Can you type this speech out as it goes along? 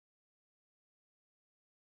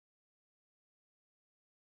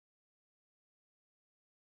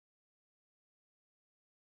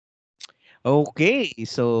Okay,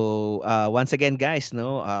 so once again guys,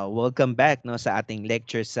 welcome back sa ating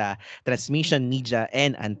lecture sa transmission media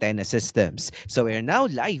and antenna systems. So we're now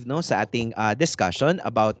live sa ating discussion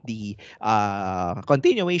about the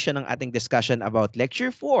continuation ng ating discussion about lecture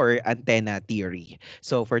 4 antenna theory.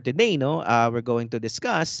 So for today we're going to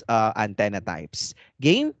discuss antenna types.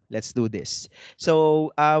 Game, let's do this. So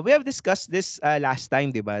we have discussed this last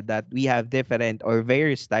time, 'di ba, that we have different or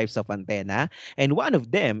various types of antenna. And one of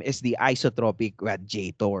them is the isotropic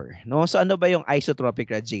radiator. No? So ano ba yung isotropic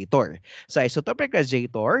radiator? So isotropic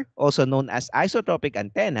radiator, also known as isotropic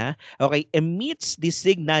antenna, okay, emits the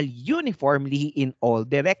signal uniformly in all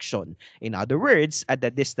direction. In other words, at the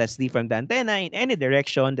distance d from the antenna in any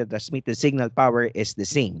direction, the transmitted signal power is the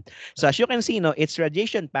same. So as you can see, its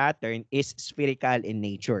radiation pattern is spherical in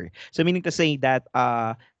nature. So meaning to say that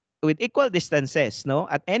with equal distances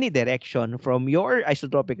at any direction from your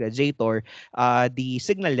isotropic radiator, the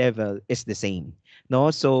signal level is the same. No,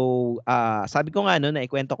 so sabi ko nga na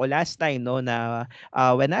ikwento ko last time na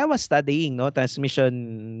when I was studying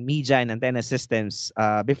transmission media and antenna systems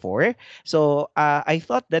before, so I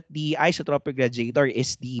thought that the isotropic radiator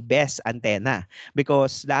is the best antenna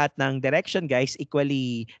because lahat ng direction guys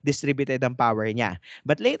equally distributed ang power niya.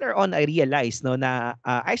 But later on I realized na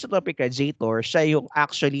isotropic radiator siya yung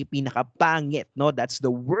actually pinakapangit, that's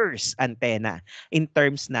the worst antenna in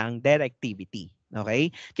terms ng directivity.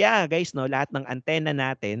 Okay? Kaya guys, lahat ng antenna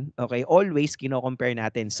natin, okay, always kino-compare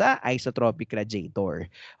natin sa isotropic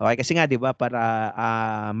radiator. Okay, kasi nga 'di ba para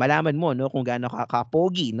malaman mo kung gaano ka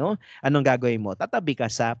kapogi, anong gagawin mo? Tatabi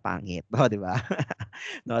ka sa pangit, 'di ba?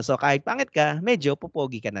 No, so kahit pangit ka, medyo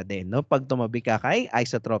popogi ka na din, pag tumabi ka kay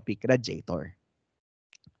isotropic radiator.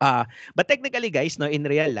 But technically guys, in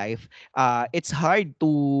real life, it's hard to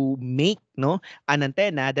make an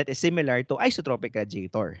antenna that is similar to isotropic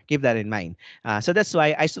radiator. Keep that in mind. So that's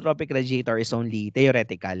why isotropic radiator is only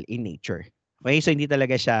theoretical in nature. Okay, so hindi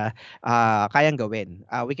talaga siya kayang gawin.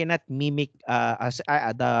 We cannot mimic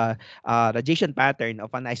the radiation pattern of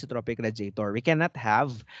an isotropic radiator. We cannot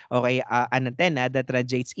have an antenna that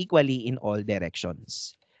radiates equally in all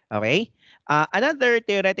directions. Okay? Another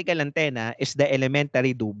theoretical antenna is the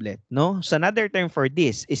elementary doublet, no? So another term for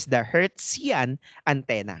this is the Hertzian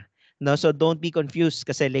antenna. No, so don't be confused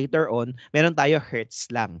kasi later on, meron tayo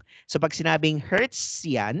hertz lang. So pag sinabing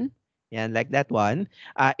Hertzian, yan like that one,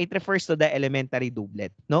 it refers to the elementary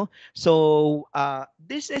doublet, no? So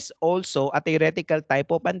this is also a theoretical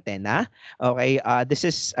type of antenna. Okay, this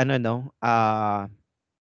is uh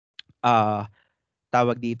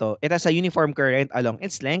tawag dito, it has a uniform current along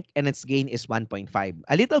its length and its gain is 1.5.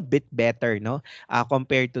 A little bit better,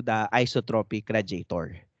 compared to the isotropic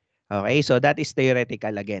radiator. Okay, so that is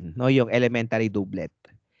theoretical again, yung elementary doublet.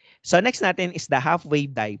 So next natin is the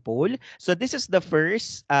half-wave dipole. So this is the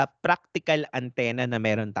first practical antenna na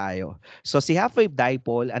meron tayo. So si half-wave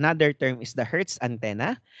dipole, another term is the Hertz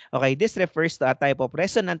antenna. Okay, this refers to a type of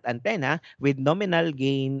resonant antenna with nominal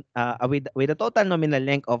gain, with a total nominal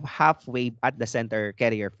length of half-wave at the center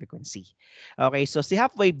carrier frequency. Okay, so si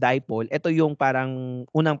half-wave dipole, ito yung parang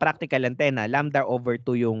unang practical antenna, lambda over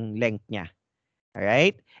 2 yung length niya. All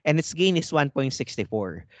right? And its gain is 1.64.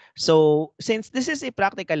 So, since this is a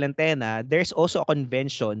practical antenna, there's also a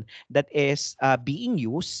convention that is being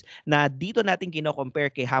used na dito natin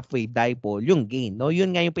kino-compare kay half-wave dipole, yung gain. No?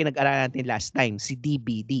 Yun nga yung pinag-aralan natin last time, si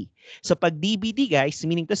DBD. So, pag DBD, guys,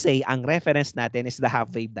 meaning to say, ang reference natin is the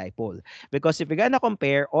half-wave dipole. Because if you're gonna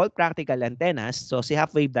compare all practical antennas, so si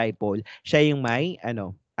half-wave dipole, siya yung may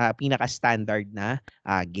pinaka-standard na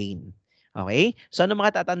gain. Okay? So ano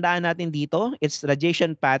mga tatandaan natin dito? Its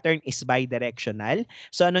radiation pattern is bidirectional.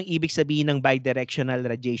 So anong ibig sabihin ng bidirectional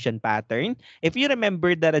radiation pattern? If you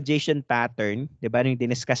remember the radiation pattern, 'di ba, yung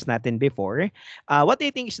diniscuss natin before, what do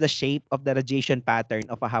you think is the shape of the radiation pattern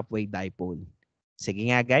of a half-wave dipole? Sige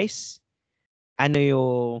nga guys. Ano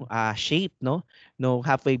yung shape no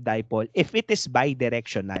half-wave dipole if it is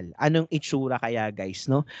bidirectional? Anong itsura kaya guys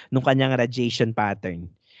nung kanyang radiation pattern?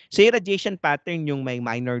 So yung radiation pattern yung may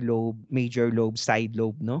minor lobe, major lobe, side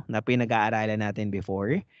lobe na pinag-aaralan natin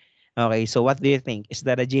before. Okay, so what do you think is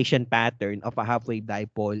the radiation pattern of a half-wave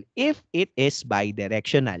dipole if it is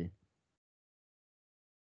bidirectional?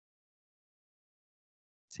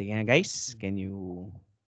 Sige nga guys, can you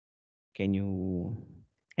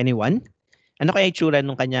anyone? Ano kaya itsura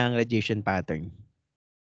nung kanyang radiation pattern?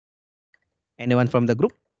 Anyone from the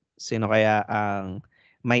group? Sino kaya ang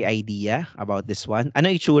may idea about this one? Ano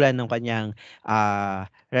itsura ng kanyang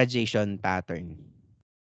radiation pattern?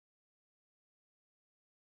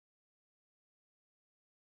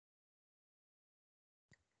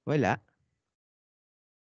 Wala.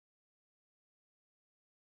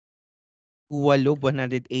 dual lobe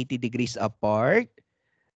 180 degrees apart.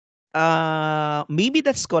 Maybe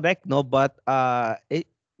that's correct, no? But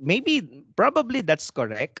maybe probably that's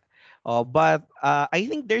correct. But I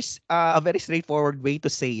think there's a very straightforward way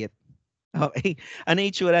to say it. Okay. Ano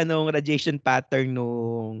yung itsura nung radiation pattern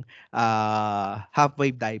nung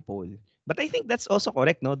half-wave dipole? But I think that's also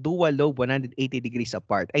correct, no? Dual lobe 180 degrees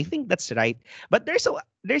apart. I think that's right. But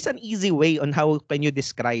there's an easy way on how can you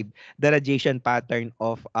describe the radiation pattern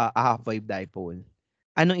of a half-wave dipole.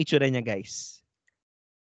 Anong itsura niya, guys?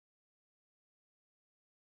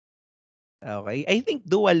 Okay. I think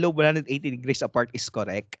dual lobe 180 degrees apart is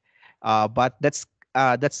correct. But that's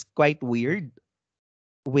quite weird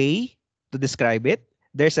way to describe it.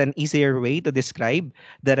 There's an easier way to describe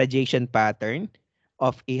the radiation pattern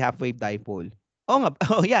of a half-wave dipole. Oh, nga,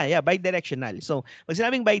 oh yeah, yeah, bidirectional. So, pag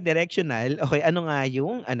sinabing bidirectional, okay, ano nga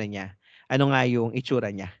yung ano niya? Ano nga yung itsura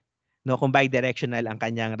niya? No, kung bidirectional ang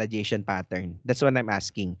kanyang radiation pattern. That's what I'm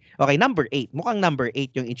asking. Okay, number 8. Mukhang number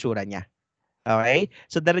 8 yung itsura niya. Okay?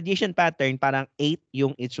 So the radiation pattern parang 8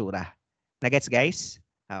 yung itsura. Nagets guys?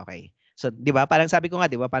 Okay. So 'di ba? Parang sabi ko nga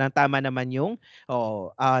 'di ba? Parang tama naman yung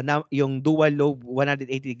yung dual lobe 180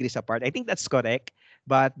 degrees apart. I think that's correct,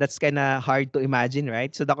 but that's kind of hard to imagine,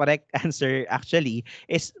 right? So the correct answer actually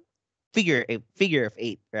is figure of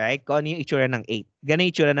 8, right? Kung ano yung itsura ng 8. Ganun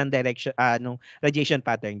yung itsura ng direction nung radiation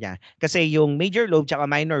pattern niya. Kasi yung major lobe tsaka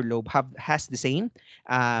minor lobe has the same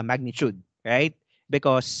magnitude, right?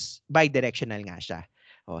 Because bidirectional nga siya.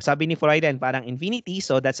 Sabi ni Freuden parang infinity,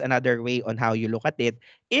 so that's another way on how you look at it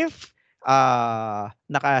if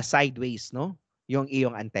naka sideways, no? Yung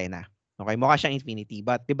iyong antenna. Okay, mukha siyang infinity.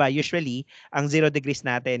 But 'di ba usually ang 0 degrees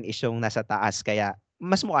natin is yung nasa taas kaya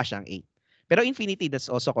mas mukha siyang 8. Pero infinity, that's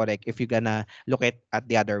also correct if you're gonna look at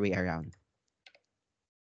the other way around.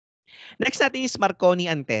 Next natin is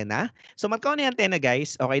Marconi antenna. So Marconi antenna,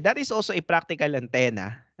 guys, okay, that is also a practical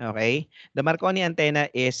antenna. Okay? The Marconi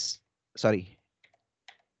antenna is, sorry.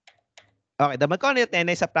 Okay, the Marconi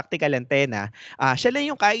antenna is a practical antenna. Siya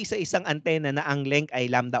lang yung kaisa-isang antenna na ang length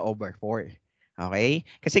ay lambda over 4. Okay?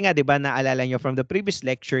 Kasi nga 'di ba naalala nyo from the previous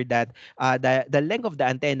lecture that the length of the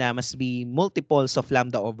antenna must be multiples of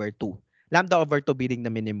lambda over 2. Lambda over 2 being the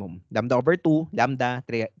minimum. Lambda over 2, lambda,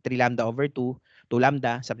 3 lambda over 2, 2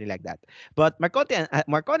 lambda, something like that. But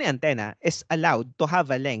Marconi antenna is allowed to have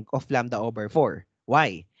a length of lambda over 4.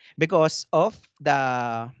 Why? Because of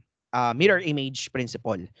the mirror image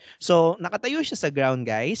principle. So, nakatayo siya sa ground,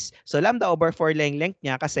 guys. So, lambda over 4 lang length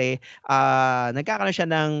niya kasi nagkakaroon siya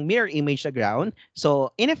ng mirror image sa ground.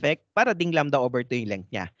 So, in effect, para ding lambda over 2 yung length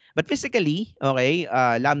niya. But physically, okay,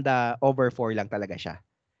 lambda over 4 lang talaga siya.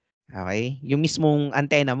 Okay? Yung mismong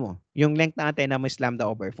antenna mo. Yung length ng antenna mo is lambda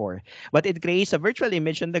over 4. But it creates a virtual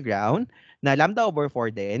image on the ground na lambda over 4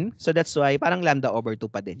 din. So that's why parang lambda over 2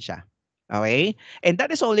 pa din siya. Okay? And that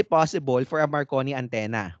is only possible for a Marconi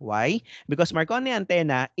antenna. Why? Because Marconi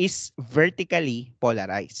antenna is vertically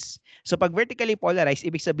polarized. So pag vertically polarized,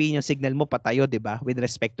 ibig sabihin yung signal mo patayo, di ba? With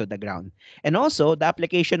respect to the ground. And also, the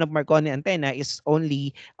application of Marconi antenna is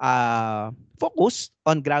only focused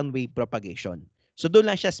on ground wave propagation. So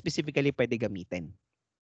doon lang siya specifically pwede gamitin.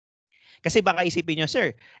 Kasi baka isipin nyo,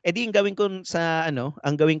 sir, edi yung gawin ko sa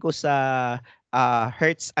ang gawin ko sa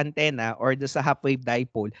Hertz antenna or sa half-wave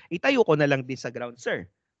dipole, itayo ko na lang din sa ground, sir.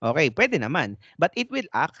 Okay, pwede naman. But it will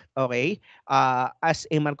act, okay, as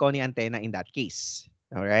a Marconi antenna in that case.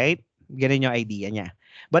 Alright? Ganun yung idea niya.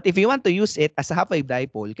 But if you want to use it as a half-wave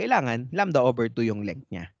dipole, kailangan lambda over 2 yung length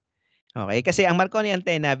niya. Okay? Kasi ang Marconi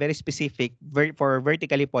antenna, very specific for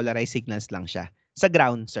vertically polarized signals lang siya sa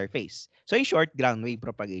ground surface. So in short, ground wave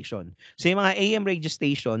propagation. So yung mga AM radio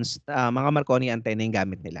stations, mga Marconi antenna yung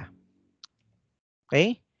gamit nila.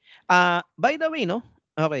 Okay? By the way, no?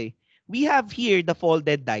 Okay. We have here the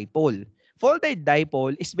folded dipole. Folded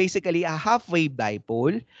dipole is basically a half-wave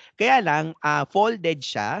dipole. Kaya lang, folded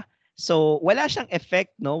siya. So, wala siyang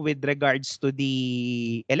effect, no, with regards to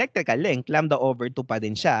the electrical length. Lambda over 2 pa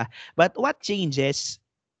din siya. But what changes,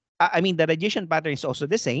 the radiation pattern is also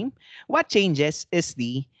the same. What changes is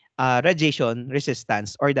the radiation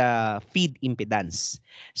resistance or the feed impedance.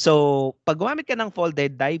 So, pag gumamit ka ng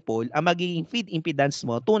folded dipole, ang magiging feed impedance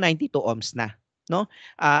mo, 292 ohms na. No?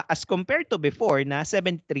 As compared to before na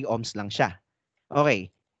 73 ohms lang siya. Okay.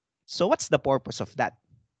 So, what's the purpose of that?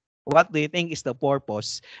 What do you think is the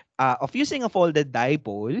purpose of using a folded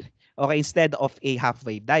dipole, okay, instead of a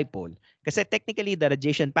half-wave dipole? Kasi technically, the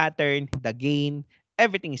radiation pattern, the gain,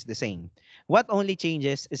 everything is the same. What only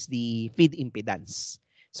changes is the feed impedance.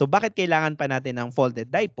 So bakit kailangan pa natin ng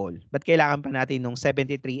folded dipole? Ba't kailangan pa natin ng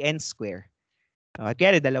 73 n square?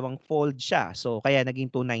 Kaya dalawang fold siya. So kaya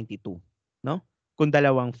naging 292, no? Kung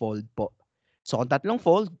dalawang fold po. So kung tatlong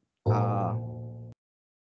fold,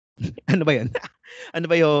 ano ba 'yun? Ano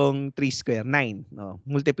ba yung 3 square? 9. No,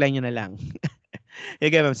 multiply nyo na lang.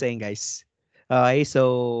 You get what I'm saying, guys? Okay,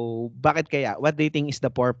 so bakit kaya? What do you think is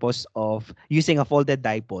the purpose of using a folded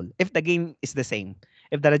dipole if the game is the same?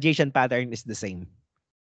 If the radiation pattern is the same?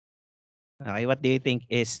 Okay, what do you think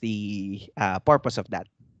is the purpose of that?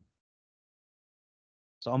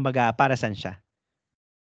 So, kumbaga, para saan siya?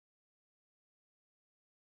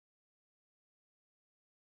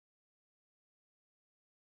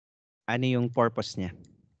 Ano yung purpose niya?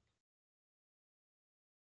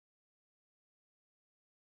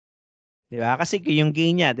 'Di ba? Kasi yung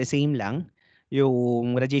gain niya the same lang,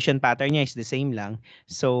 yung radiation pattern niya is the same lang.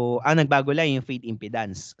 So, ang nagbago lang yung fade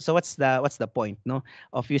impedance. So, what's the point, no,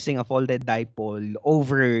 of using a folded dipole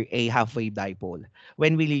over a half wave dipole?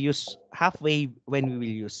 When will you use half wave? When will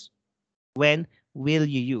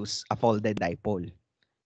you use a folded dipole?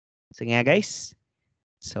 Sige nga, guys.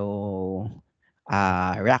 So,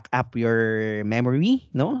 rack up your memory,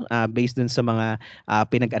 no? Based dun sa mga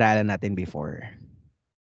pinag-aralan natin before.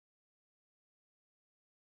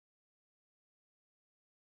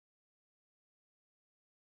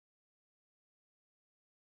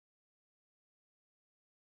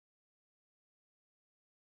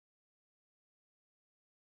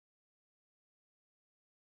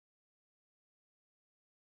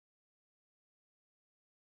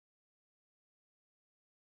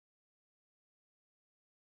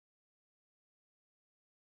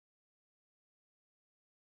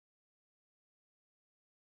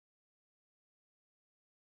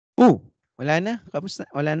 Oh, wala na. Kamusta?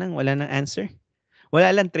 Wala nang answer.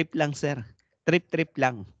 Wala lang, trip lang, sir. Trip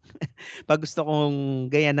lang. Pag gusto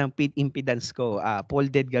kong gaya ng feed impedance ko,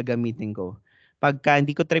 folded gagamitin ko. Pagka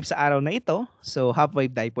hindi ko trip sa araw na ito, so half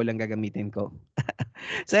wave dipole lang gagamitin ko.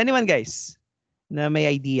 So anyone guys na may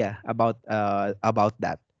idea about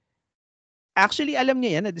that? Actually, alam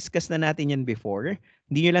niyo yan, na-discuss na natin yan before.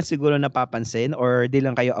 Hindi niyo lang siguro napapansin or di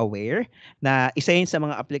lang kayo aware na isa yun sa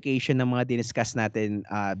mga application ng mga diniscuss natin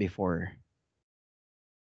before.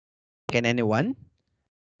 Can anyone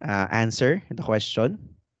answer the question?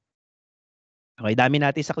 Okay, dami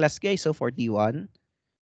natin sa class guys. So 41,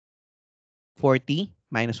 40,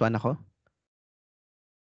 -1 ako.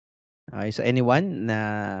 Okay, so anyone na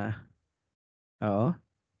oo.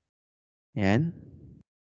 Yan.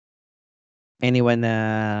 Anyone na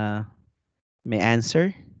may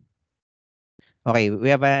answer? Okay,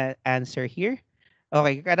 we have an answer here.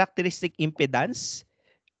 Okay, characteristic impedance.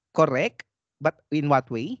 Correct. But in what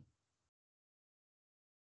way?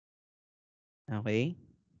 Okay.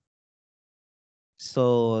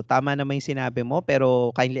 So, tama naman yung sinabi mo,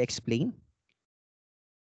 pero kindly explain.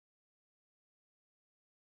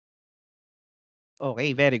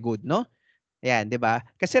 Okay, very good, no? Ayan, 'di ba?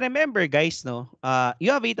 Kasi remember guys, no,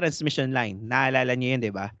 you have a transmission line. Naalala niyo 'yun,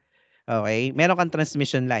 'di ba? Okay, meron kang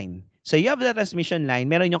transmission line. So you have the transmission line,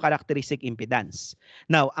 meron yung characteristic impedance.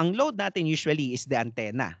 Now, ang load natin usually is the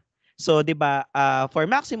antenna. So, 'di ba, for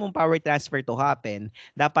maximum power transfer to happen,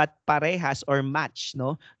 dapat parehas or match,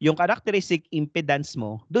 no, yung characteristic impedance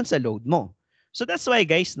mo dun sa load mo. So that's why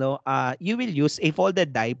guys, no, you will use a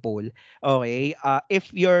folded dipole, okay,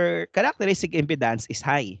 if your characteristic impedance is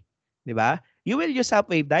high, 'di ba? You will use half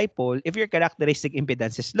wave dipole if your characteristic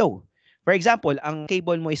impedance is low. For example, ang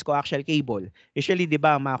cable mo is coaxial cable. Usually, 'di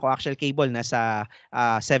ba, mga coaxial cable nasa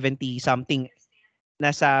 70 something,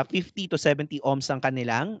 nasa 50 to 70 ohms ang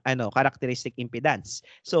kanilang characteristic impedance.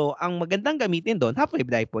 So, ang magandang gamitin doon, half wave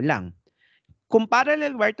dipole lang. Kung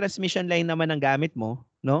parallel wire transmission line naman ang gamit mo,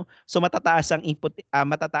 no? So matataas ang input,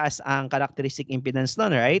 matataas ang characteristic impedance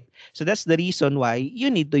noon, right? So that's the reason why you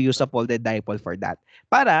need to use a folded dipole for that.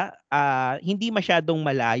 Para hindi masyadong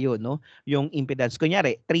malayo, no, yung impedance.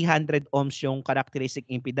 Kunyari, 300 ohms yung characteristic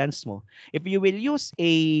impedance mo. If you will use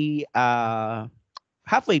a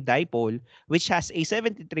half-wave dipole which has a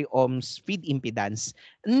 73 ohms feed impedance,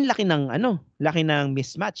 laki ng laki ng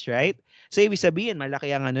mismatch, right? So ibig sabihin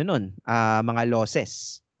malaki ang nun, mga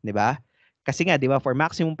losses, 'di ba? Kasi nga 'di ba, for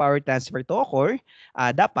maximum power transfer to occur,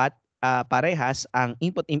 dapat parehas ang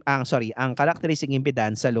ang characteristic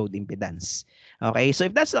impedance sa load impedance. Okay? So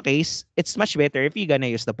if that's the case, it's much better if you gonna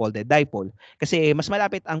use the folded dipole kasi mas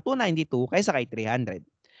malapit ang 292 kaysa kay 300.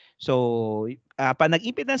 So, pag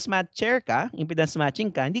nag-impedance impedance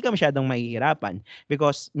matching ka, hindi ka masyadong mahihirapan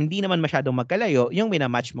because hindi naman masyadong magkalayo yung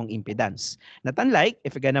minamatch mong impedance. Not unlike,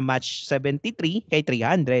 if you're gonna match 73 kay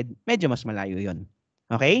 300, medyo mas malayo yun.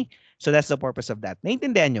 Okay? So, that's the purpose of that.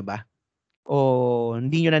 Naintindihan nyo ba? O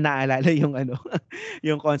hindi nyo na naalala yung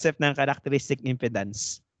yung concept ng characteristic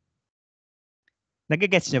impedance?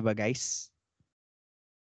 Nagigets nyo ba, guys?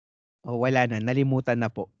 O wala na, nalimutan na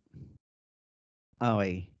po.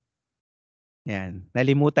 Okay. Yan,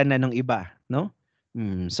 nalimutan na nung iba, no?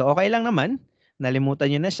 So okay lang naman, nalimutan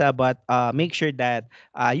niyo na siya but make sure that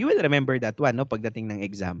you will remember that one no pagdating ng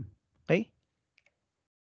exam. Okay?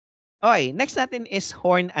 Okay, next natin is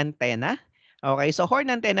horn antenna. Okay, so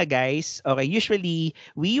horn antenna guys, okay, usually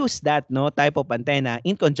we use that no type of antenna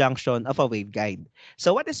in conjunction of a waveguide.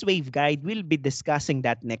 So what is waveguide? We'll be discussing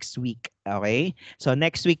that next week. Okay? So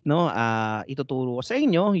next week no, ituturo ko sa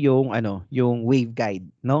inyo yung yung waveguide,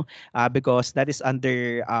 no? Because that is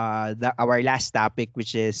under our last topic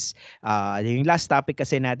which is yung last topic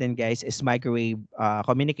kasi natin guys is microwave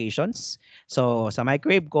communications. So sa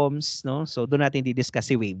microwave comms, no? So doon natin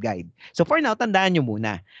di-discuss si waveguide. So for now, tandaan nyo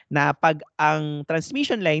muna na pag ang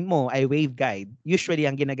transmission line mo ay waveguide, usually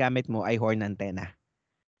ang ginagamit mo ay horn antenna.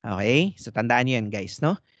 Okay? So tandaan nyo yan guys,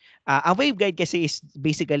 no? Ang waveguide kasi is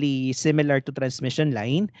basically similar to transmission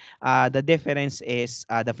line. The difference is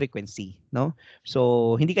the frequency, no?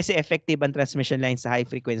 So hindi kasi effective ang transmission line sa high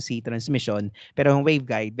frequency transmission, pero ang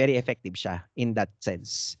waveguide very effective siya in that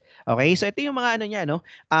sense. Okay? So ito yung mga ano niya, no?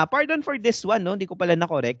 Pardon for this one, no? Hindi ko pala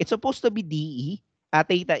na-correct. It's supposed to be DE,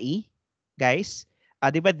 theta E, guys.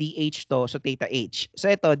 'Di ba DH to, so theta H. So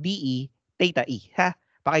ito DE, theta E, ha?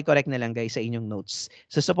 Paki-correct na lang guys sa inyong notes.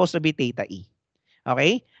 So supposed to be theta E.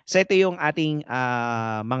 Okay? So ito yung ating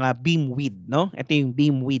mga beam width, no? Ito yung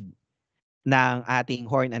beam width ng ating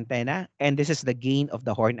horn antenna and this is the gain of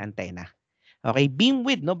the horn antenna. Okay, beam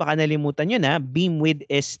width, no? Baka nalimutan nyo na, beam width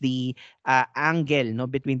is the angle, no,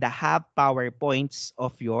 between the half power points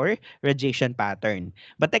of your radiation pattern.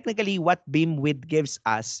 But technically, what beam width gives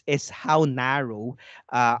us is how narrow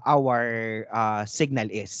our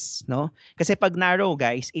signal is, no? Kasi pag narrow,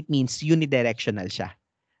 guys, it means unidirectional siya.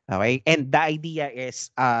 Okay? And the idea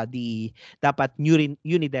is the dapat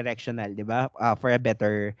unidirectional, 'di ba? For a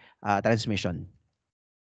better transmission.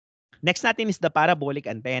 Next natin is the parabolic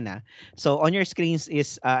antenna. So on your screens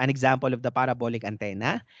is an example of the parabolic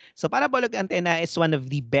antenna. So parabolic antenna is one of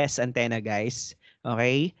the best antenna, guys.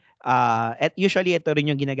 Okay? At usually ito rin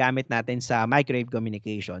yung ginagamit natin sa microwave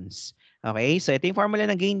communications. Okay? So ito yung formula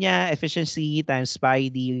ng gain niya, efficiency times pi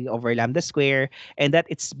d over lambda square, and that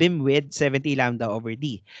it's beam width 70 lambda over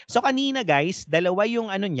d. So kanina guys, dalawa yung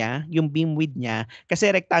ano niya, yung beam width niya, kasi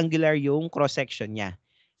rectangular yung cross section niya.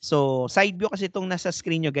 So, side view kasi itong nasa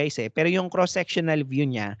screen nyo guys eh. Pero yung cross-sectional view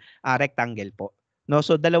niya, rectangle po. No?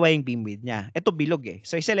 So, dalawa yung beam width niya. Ito bilog eh.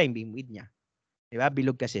 So, isa lang yung beam width niya. Diba?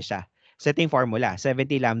 Bilog kasi siya. So, ito yung formula.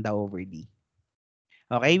 70 lambda over d.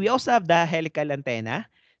 Okay, we also have the helical antenna.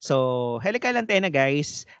 So, helical antenna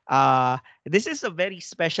guys, this is a very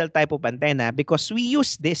special type of antenna because we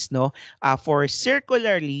use this no for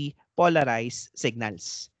circularly polarized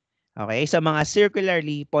signals. Okay, sa mga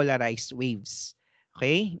circularly polarized waves.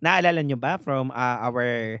 Okay, naalala nyo ba from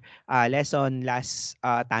our lesson last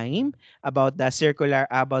time about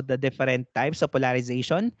the different types of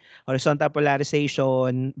polarization, horizontal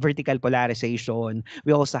polarization, vertical polarization.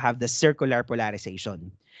 We also have the circular polarization.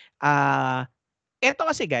 Ito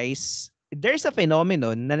kasi guys, there's a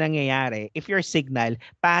phenomenon na nangyayari if your signal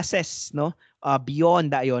passes no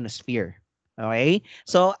beyond the ionosphere. Okay?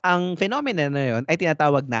 So, ang phenomenon na yun ay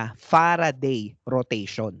tinatawag na Faraday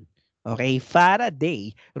rotation. Okay?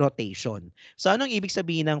 Faraday rotation. So, anong ibig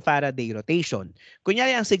sabihin ng Faraday rotation?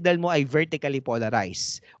 Kunyari, ang signal mo ay vertically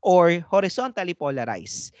polarized or horizontally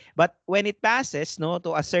polarized. But when it passes no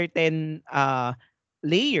to a certain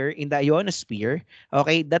layer in the ionosphere,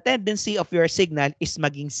 okay, the tendency of your signal is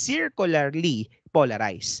maging circularly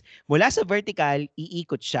polarized. Mula sa vertical,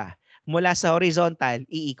 iikot siya. Mula sa horizontal,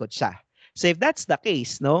 iikot siya. So if that's the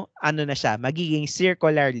case, no, ano na siya, magiging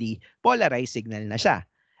circularly polarized signal na siya.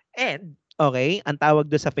 And, okay, ang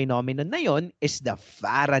tawag doon sa phenomenon na yon is the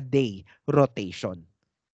Faraday rotation.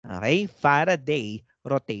 Okay, Faraday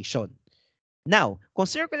rotation. Now,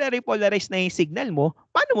 kung circularly polarized na yung signal mo,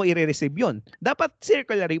 paano mo i-receive yun? Dapat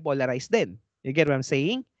circularly polarized din. You get what I'm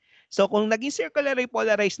saying? So, kung naging circularly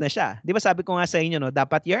polarized na siya, di ba sabi ko nga sa inyo, no,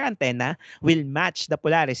 dapat your antenna will match the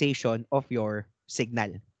polarization of your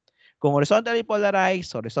signal. Kung horizontally polarized,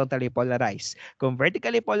 horizontally polarized. Kung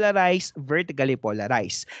vertically polarized, vertically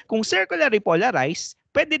polarized. Kung circularly polarized,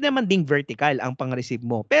 pwede naman ding vertical ang pang-receive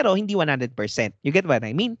mo, pero hindi 100%. You get what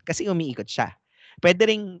I mean? Kasi umiikot siya. Pwede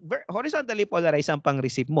ring horizontally polarized ang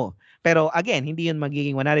pang-receive mo. Pero again, hindi yun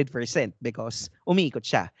magiging 100% because umiikot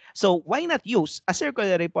siya. So, why not use a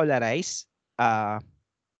circularly polarized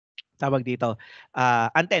tawag dito,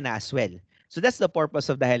 antenna as well. So, that's the purpose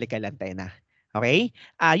of the helical antenna. Okay?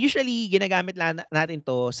 Usually, ginagamit lang natin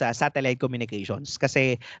to sa satellite communications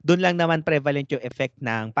kasi doon lang naman prevalent yung effect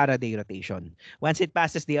ng Faraday rotation. Once it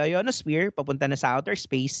passes the ionosphere, papunta na sa outer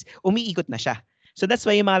space, umiikot na siya. So that's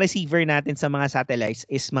why yung mga receiver natin sa mga satellites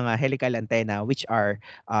is mga helical antenna which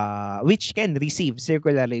can receive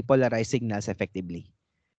circularly polarized signals effectively.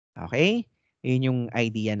 Okay? Yun yung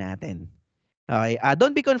idea natin. Okay.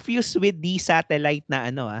 Don't be confused with the satellite na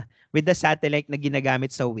with the satellite na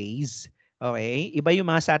ginagamit sa Waze. Okay? Iba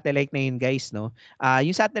yung mga satellite na yun, guys, no?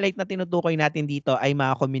 Yung satellite na tinutukoy natin dito ay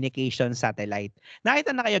mga communication satellite.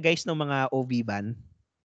 Nakita na kayo, guys, ng mga OV ban?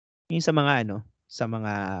 Yung sa mga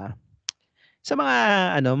sa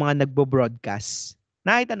mga mga nagbo-broadcast.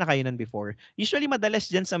 Nakita na kayo nun before. Usually madalas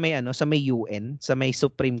diyan sa may UN, sa may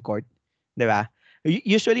Supreme Court, 'di ba?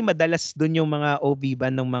 Usually madalas doon yung mga OB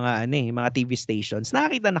ban ng mga TV stations.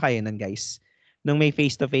 Nakita na kayo nun, guys. Nung may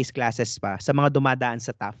face-to-face classes pa sa mga dumadaan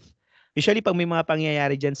sa TAF. Usually pag may mga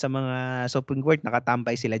pangyayari diyan sa mga Supreme Court,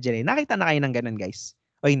 nakatambay sila diyan eh. Nakita na kayo ng ganun, guys?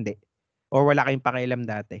 O hindi? Or wala kayong pakialam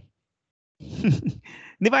dati?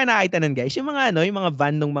 Di ba nakita nun, guys? Yung mga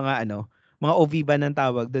van ng mga OV van ang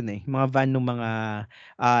tawag doon eh. Mga van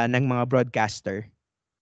ng mga broadcaster.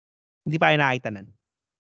 Hindi pa kayo nakita nun?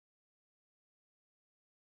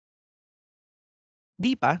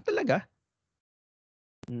 Di pa? Talaga?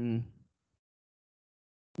 Mm,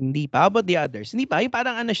 hindi pa. How about the others? Hindi pa. Yung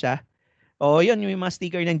parang siya. Oo, yun. Yung mga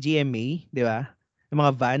sticker ng GMA. Di ba? Yung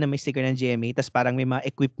mga van na may sticker ng GMA. Tapos parang may mga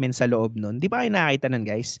equipment sa loob nun. Di pa kayo nakita nun,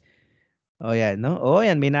 guys? Oh, yan, no? Oh,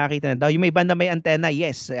 yan, may nakita na daw. Yung may banda may antenna,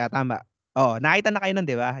 yes, tama. Oh, nakita na kayo nun,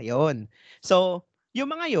 di ba? Yun. So, yung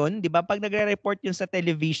mga yun, di ba, pag nagre-report yun sa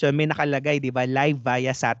television, may nakalagay, di ba, live via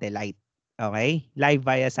satellite. Okay? Live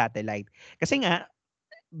via satellite. Kasi nga,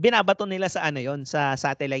 binabato nila sa yon sa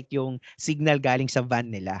satellite yung signal galing sa van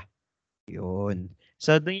nila. Yun.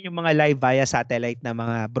 So, doon yung mga live via satellite na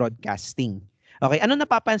mga broadcasting. Okay, ano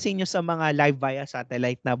napapansin nyo sa mga live via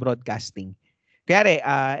satellite na broadcasting? Kaya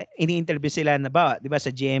ini-interview sila na ba, 'di ba sa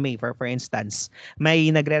GMA for instance, may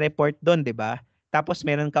nagre-report doon, 'di ba? Tapos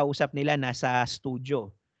meron kausap nila nasa studio.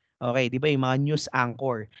 Okay, 'di ba yung mga news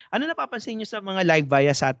anchor. Ano napapansin niyo sa mga live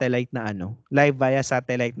via satellite na Live via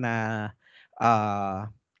satellite na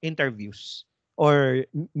interviews or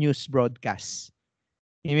news broadcasts?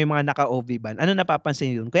 Yung may mga naka-OV ban. Ano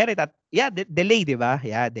napapansin niyo dun? Kaya delay, 'di ba?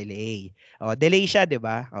 Yeah, delay. Oh, delay siya, 'di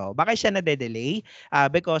ba? Oh, bakit siya na-delay?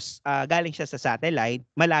 Because galing siya sa satellite,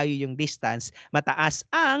 malayo yung distance, mataas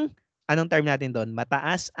ang anong term natin doon?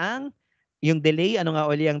 Mataas ang yung delay, ano nga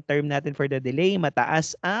uli ang term natin for the delay?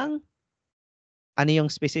 Mataas ang ano yung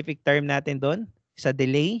specific term natin doon sa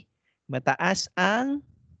delay? Mataas ang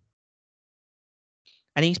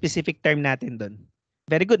ano yung specific term natin doon?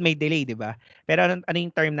 Very good, may delay, di ba? Pero ano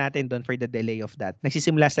yung term natin doon for the delay of that?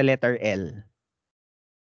 Nagsisimula sa letter L.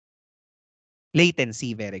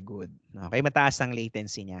 Latency, very good. Okay, mataas ang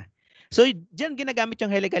latency niya. So, diyan ginagamit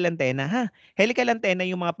yung helical antenna, ha? Helical antenna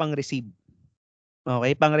yung mga pang-receive.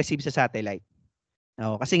 Okay, pang-receive sa satellite.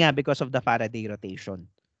 Oh, kasi nga because of the Faraday rotation.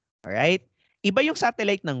 Alright? Iba yung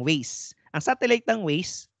satellite ng Waze. Ang satellite ng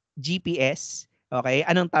Waze, GPS, okay?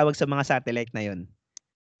 Anong tawag sa mga satellite na yun?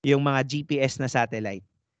 Yung mga GPS na satellite,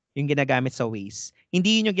 yung ginagamit sa Waze.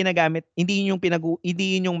 Hindi yun yung ginagamit, hindi yun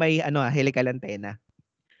yung may helical antenna.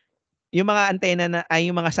 Yung mga antenna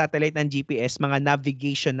yung mga satellite ng GPS, mga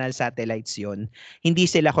navigational satellites yon. Hindi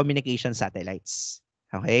sila communication satellites.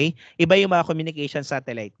 Okay? Iba yung mga communication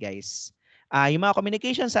satellite, guys. Yung mga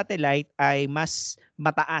communication satellite ay mas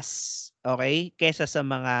mataas, okay, kesa sa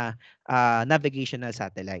mga navigational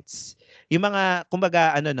satellites. Yung mga,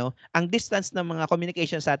 kumbaga, ang distance ng mga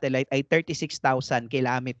communication satellite ay 36,000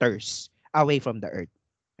 kilometers away from the Earth.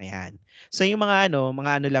 Ayan. So yung mga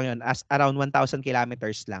lang yun, as around 1,000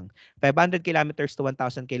 kilometers lang. 500 kilometers to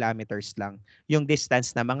 1,000 kilometers lang yung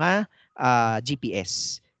distance na mga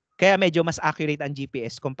GPS. Kaya medyo mas accurate ang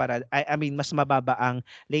GPS I mean, mas mababa ang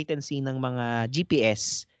latency ng mga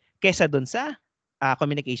GPS kesa dun sa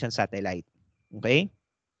communication satellite. Okay?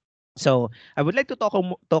 So, I would like to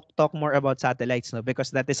talk more about satellites, no, because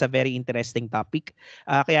that is a very interesting topic.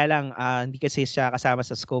 Kaya lang hindi kasi siya kasama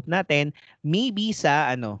sa scope natin. Maybe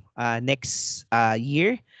sa next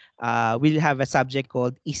year, we'll have a subject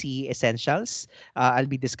called ECE Essentials. I'll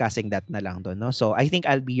be discussing that na lang doon, no. So, I think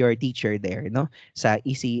I'll be your teacher there, no, sa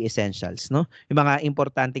ECE Essentials, no. Yung mga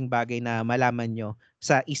importanteng bagay na malaman nyo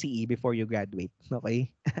sa ECE before you graduate, okay?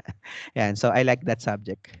 Yan, so I like that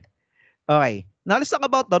subject. Okay. Now let's talk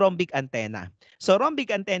about the rhombic antenna. So rhombic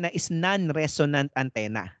antenna is non-resonant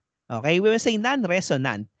antenna. Okay? When we say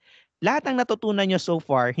non-resonant, lahat ng natutunan nyo so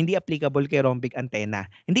far hindi applicable kay rhombic antenna.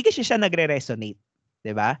 Hindi kasi siya nagre-resonate.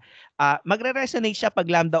 'di ba? Magre-resonate siya pag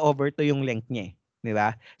lambda over 2 yung length niya, 'di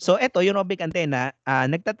ba? So ito yung rhombic antenna,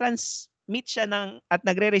 nagta-transmit siya ng at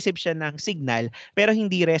nagre-receive siya ng signal pero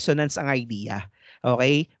hindi resonance ang idea.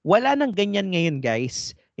 Okay? Wala nang ganyan ngayon,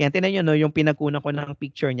 guys. Yan, tingnan niyo no, yung pinagkunan ko ng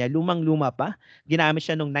picture niya, lumang-luma pa. Ginamit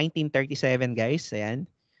siya nung 1937, guys. Ayan.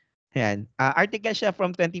 Ayan. Article siya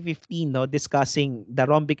from 2015, no, discussing the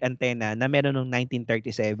rhombic antenna na meron noong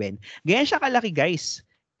 1937. Ganyan siya kalaki, guys.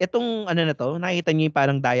 Itong ano na to, nakita niyo yung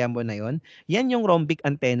parang diamond na yon. Yan yung rhombic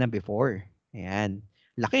antenna before. Ayan.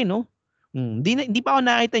 Laki, no? Hindi pa ako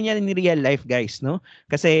nakita niya in real life, guys, no?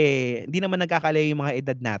 Kasi hindi naman nagkakalayo yung mga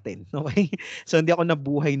edad natin. Okay? So hindi ako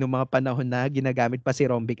nabuhay noong mga panahon na ginagamit pa si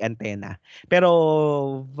rhombic antenna. Pero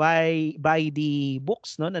by the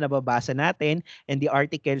books, no, na nababasa natin, and the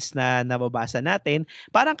articles na nababasa natin,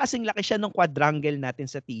 parang kasing laki siya ng quadrangle natin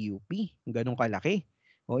sa TUP. Ganun kalaki.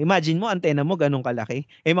 O, imagine mo, antena mo ganun kalaki.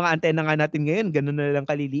 Eh, mga antena nga natin ngayon, ganun na lang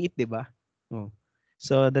kaliliit, di ba? Oh.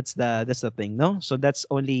 So, that's the thing, no? So, that's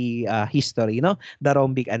only history, no? The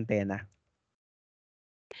rhombic antenna.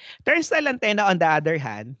 Turnstile antenna on the other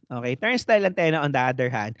hand, okay, turnstile antenna on the other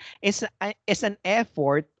hand is an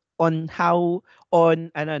effort on how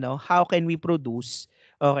can we produce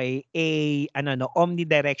okay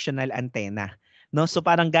omnidirectional antenna, no? So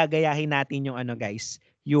parang gagayahin natin yung guys,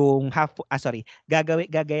 yung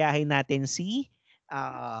gagayahin natin si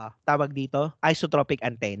tawag dito isotropic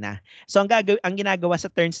antenna. So ang ginagawa sa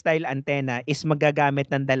turnstile antenna is magagamit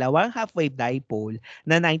ng dalawang half-wave dipole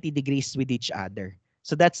na 90 degrees with each other.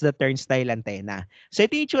 So that's the turnstile antenna. So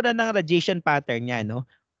ito yung itsura ng radiation pattern niya, no?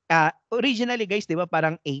 Originally guys, 'di ba,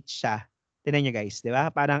 parang H siya. Tingnan niyo guys, 'di ba?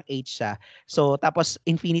 Parang H siya. So tapos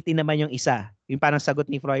infinity naman yung isa. Yung parang sagot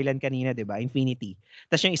ni Froilan kanina, 'di ba? Infinity.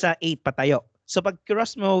 Tapos yung isa 8 patayo. So pag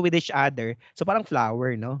cross mo with each other, so parang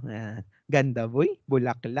flower, no? Ganda boy,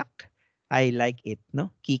 bulaklak. I like it, no?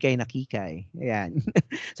 Kikay na kikay. Ayan.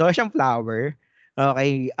 So siyang flower.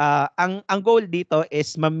 Okay, ang goal dito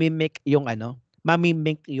is mamimic yung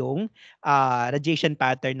radiation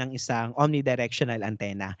pattern ng isang omnidirectional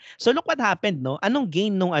antenna. So look what happened, no? Anong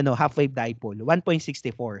gain nung half-wave dipole?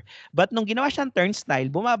 1.64. But nung ginawa siyang turnstile,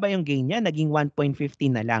 bumaba yung gain niya, naging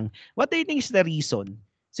 1.15 na lang. What do you think is the reason?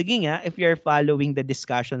 Sige nga, if you're following the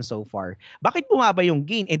discussion so far, bakit bumaba yung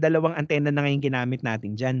gain? Dalawang antenna na ngayon ginamit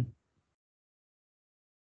natin dyan.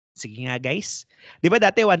 Sige nga guys. 'Di ba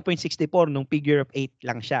dati 1.64 nung figure of 8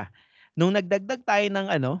 lang siya. Nung nagdagdag tayo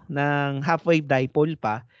ng half-wave dipole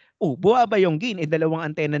pa, bumaba yung gain. Dalawang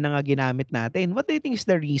antena na nga ginamit natin. What do you think is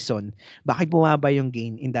the reason? Bakit bumaba yung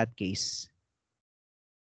gain in that case?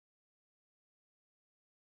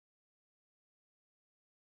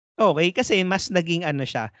 Okay, kasi mas naging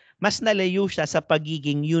mas nalayo siya sa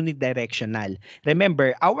pagiging unidirectional.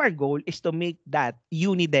 Remember, our goal is to make that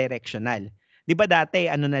unidirectional. 'Di ba dati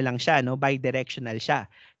na lang siya, no, bidirectional siya.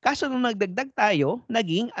 Kaso nung nagdagdag tayo,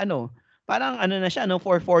 naging parang na siya, no,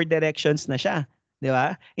 for four directions na siya, 'di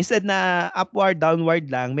ba? Instead na upward,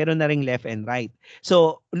 downward lang, meron na ring left and right.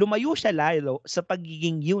 So, lumayo siya lalo sa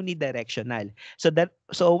pagiging unidirectional.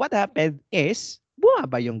 So what happened is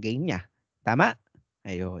bumaba yung gain niya. Tama?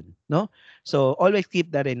 Ayun, no? So always keep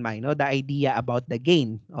that in mind, no? The idea about the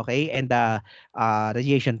gain, okay? And the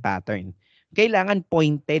radiation pattern. Kailangan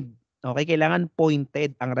pointed, okay? Kailangan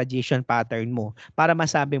pointed ang radiation pattern mo para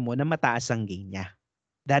masabi mo na mataas ang gain niya.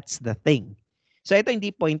 That's the thing. So ito hindi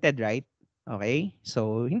pointed, right? Okay?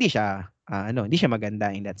 So hindi siya hindi siya maganda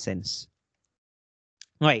in that sense.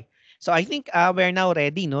 Okay. So I think we're now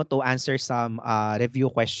ready, no, to answer some review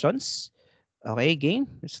questions. Okay, game.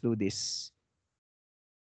 Let's do this.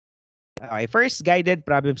 Okay, first guided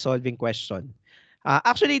problem solving question.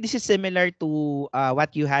 Actually, this is similar to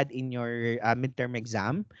what you had in your midterm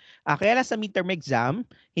exam. Kaya lang sa midterm exam,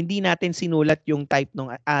 hindi natin sinulat yung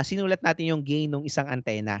sinulat natin yung gain ng isang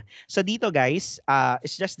antenna. So dito guys,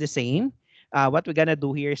 it's just the same. What we're gonna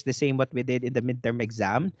do here is the same what we did in the midterm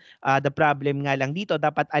exam. The problem nga lang dito,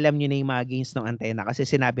 dapat alam nyo na yung mga gains ng antenna kasi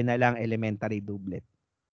sinabi na lang elementary doublet.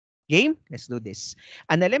 Game? Let's do this.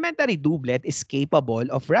 An elementary doublet is capable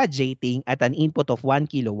of radiating at an input of 1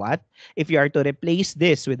 kilowatt. If you are to replace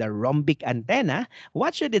this with a rhombic antenna,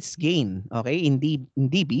 what should its gain? Okay, in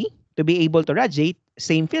dB to be able to radiate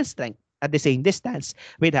same field strength at the same distance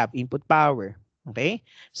with half input power. Okay?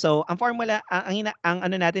 So, ang formula, ang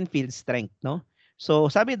natin field strength, no? So,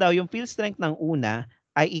 sabi daw yung field strength ng una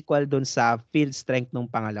ay equal dun sa field strength ng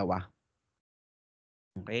pangalawa.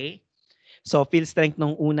 Okay? So, field strength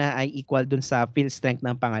nung una ay equal dun sa field strength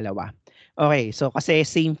ng pangalawa. Okay, so kasi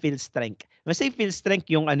same field strength. Same field strength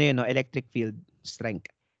yung electric field strength.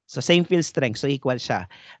 So, same field strength. So, equal siya.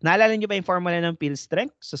 Naalala nyo ba yung formula ng field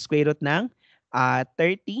strength? So, square root ng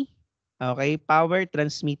 30, okay, power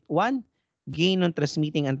transmit 1, gain ng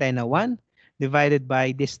transmitting antenna 1, divided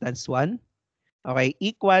by distance 1, okay,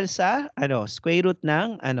 equal sa, square root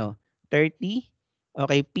ng, 30,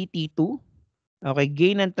 okay, PT2, okay,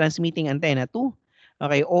 gain ng transmitting antenna 2,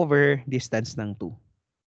 okay, over distance ng 2.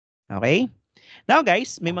 Okay? Now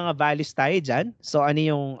guys, may mga values tayo dyan. So ano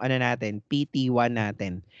yung natin? PT1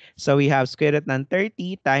 natin. So we have square root ng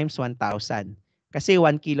 30 times 1,000. Kasi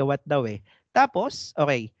 1 kilowatt daw eh. Tapos,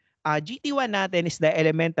 okay, GT1 natin is the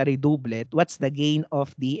elementary doublet. What's the gain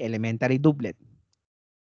of the elementary doublet?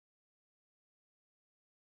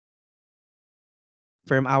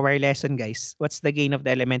 From our lesson guys, what's the gain of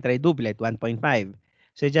the elementary doublet? 1.5.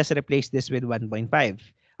 So just replace this with 1.5.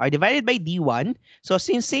 Or divided by D1. So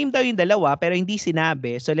since same daw yung dalawa pero hindi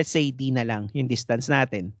sinabi, so let's say D na lang yung distance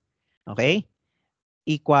natin. Okay?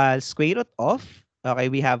 Equals square root of, okay,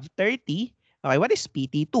 we have 30. Okay, what is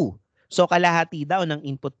PT2? So kalahati daw ng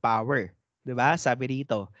input power. 'Di ba? Sabi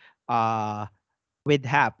dito, with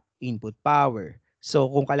half input power. So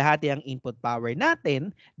kung kalahati ang input power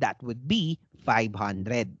natin, that would be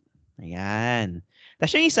 500. Ayan.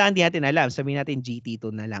 Tapos yung isa, hindi natin alam. Sabihin natin GT2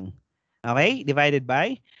 na lang. Okay? Divided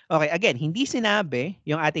by? Okay, again, hindi sinabi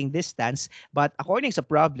yung ating distance, but according sa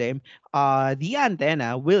problem, the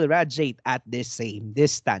antenna will radiate at the same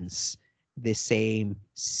distance. The same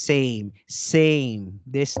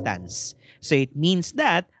distance. So it means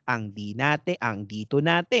that ang D2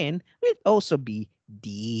 natin will also be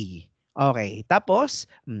D. Okay, tapos,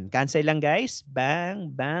 cancel lang guys.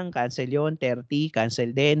 Bang, bang, cancel yon. 30,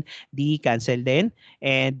 cancel din. D, cancel din.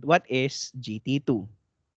 And what is GT2?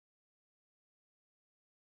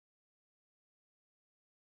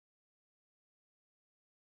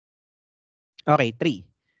 Okay,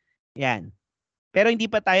 3. Yan. Pero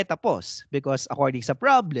hindi pa tayo tapos because according sa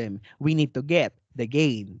problem, we need to get the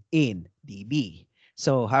gain in dB.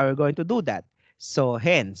 So, how are we going to do that? So,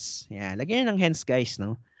 hence, yan. Lagyan nyo ng hence guys,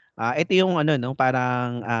 no? Ito yung no,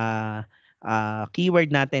 parang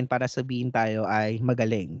keyword natin para sabihin tayo ay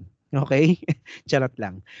magaling. Okay? Charot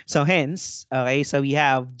lang. So, hence, okay, so we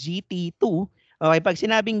have GT2. Okay, pag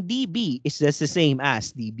sinabing dB is just the same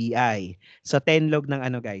as dBi. So, 10 log ng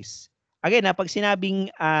guys. Again, pag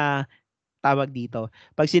sinabing tawag dito,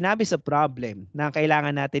 pag sinabi sa problem na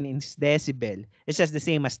kailangan natin is decibel, it's just the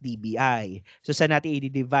same as dBi. So, saan natin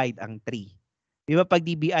i-divide ang 3? Di ba pag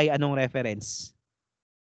dBi, anong reference?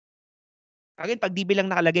 Again, pag dB lang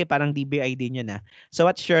nakalagay, parang dBi din yun. So,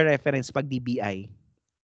 what's your reference pag dBi?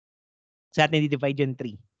 Sa atin i-divide yung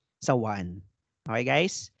 3 sa 1. Okay,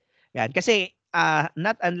 guys? Yan. Kasi,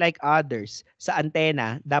 not unlike others, sa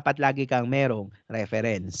antenna, dapat lagi kang merong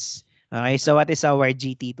reference. Okay, so what is our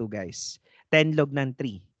GT2, guys? 10 log ng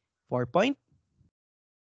 3. 4 point?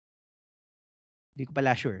 Hindi ko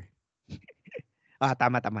pala sure.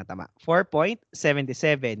 Tama. 4.77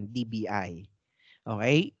 dBi.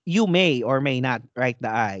 Okay? You may or may not write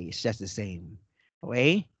the I. It's just the same.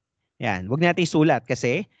 Okay? Yan. Huwag natin isulat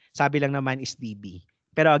kasi sabi lang naman is dB.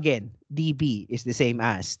 Pero again, dB is the same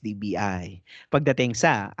as dBi pagdating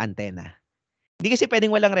sa antenna. Hindi kasi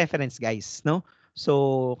pwedeng walang reference, guys, no?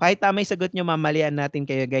 So, kahit tama yung sagot nyo, mamalian natin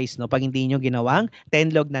kayo, guys, no? Pag hindi nyo ginawang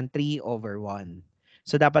 10 log ng 3 over 1.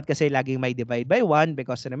 So, dapat kasi laging may divide by 1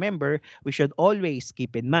 because remember, we should always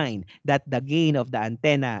keep in mind that the gain of the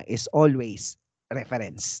antenna is always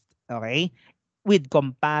referenced. Okay? With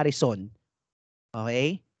comparison.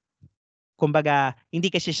 Okay? Kumbaga,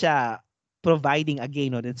 hindi kasi siya providing a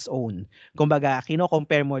gain on its own. Kumbaga,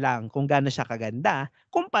 kino-compare mo lang kung gaano siya kaganda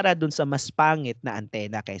kumpara dun sa mas pangit na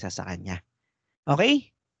antena kaysa sa kanya. Okay?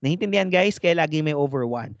 Naintindihan guys? Kaya lagi may over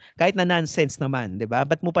 1. Kahit na nonsense naman, di ba?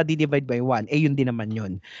 Ba't mo pa di-divide by 1? Yun din naman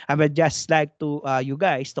yun. I would just like to you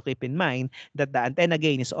guys to keep in mind that the antenna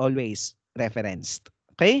gain is always referenced.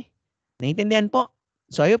 Okay? Naintindihan po?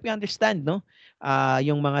 So I hope you understand, no?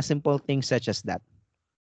 Yung mga simple things such as that.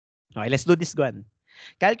 Okay, let's do this one.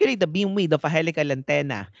 Calculate the beam width of a helical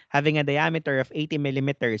antenna having a diameter of 80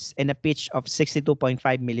 millimeters and a pitch of 62.5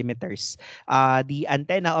 millimeters. The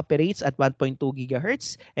antenna operates at 1.2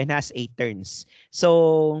 gigahertz and has 8 turns.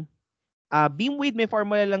 So, beam width, may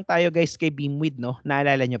formula lang tayo guys kay beam width, no?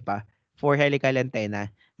 Naalala nyo pa? For helical antenna.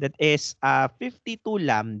 That is 52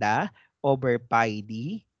 lambda over pi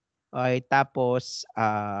d. Okay, tapos,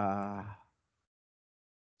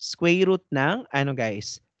 square root ng,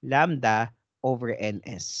 guys? Lambda over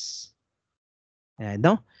ns. Ayan,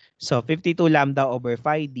 no? So, 52 lambda over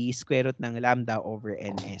 5d square root ng lambda over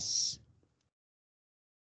ns.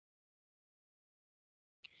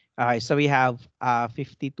 Okay, so we have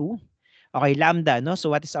 52. Okay, lambda, no?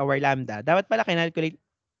 So, what is our lambda? Dapat pala kinalculate.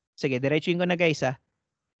 Sige, diretsuin ko na guys,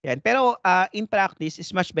 Yan. Pero in practice,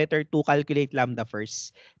 is much better to calculate lambda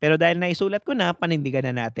first. Pero dahil naisulat ko na, panindigan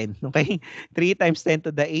na natin. Okay? 3 times 10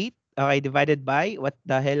 to the 8, okay, divided by what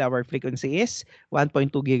the hell our frequency is? 1.2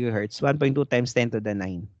 gigahertz. 1.2 times 10 to the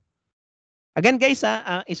 9. Again guys,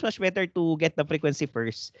 it's much better to get the frequency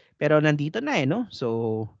first. Pero nandito na no?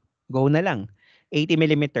 So, go na lang. 80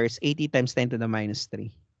 millimeters, 80 times 10 to the minus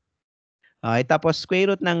 3. Okay, tapos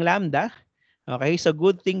square root ng lambda. Okay, so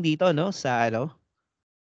good thing dito, no? Sa,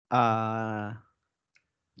 uh,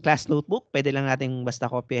 class notebook, pwede lang natin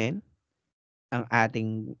basta kopyahin ang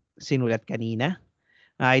ating sinulat kanina.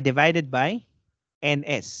 Divided by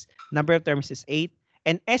NS. Number of terms is 8.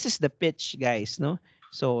 And S is the pitch, guys, no?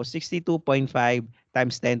 So, 62.5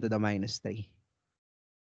 times 10 to the minus 3.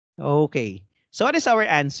 Okay. So, what is our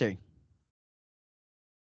answer?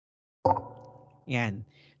 Yan.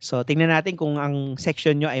 So, tingnan natin kung ang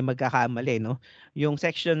section nyo ay magkakamali, no? Yung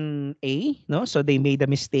section A, no? So, they made a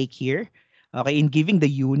mistake here, okay, in giving the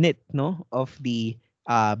unit, no, of the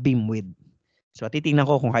beam width. So, titingnan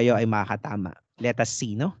ko kung kayo ay makakatama. Let us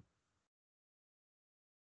see, no?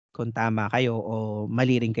 Kung tama kayo o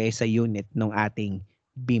mali rin kayo sa unit ng ating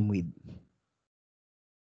beam width.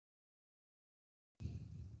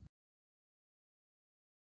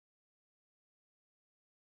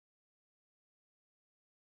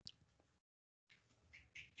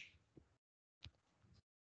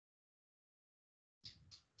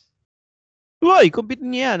 Uy, compute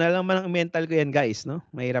niya yan. Alam mo ng mental ko yan, guys, no?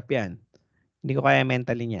 Mahirap yan. Hindi ko kaya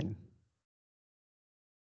mentally yan.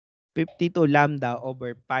 52 lambda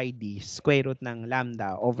over pi d, square root ng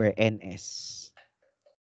lambda over ns.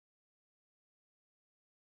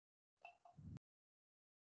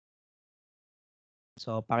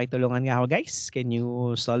 So, pakitulungan nga ako, guys. Can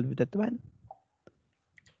you solve that one?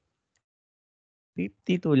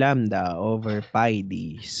 52 lambda over pi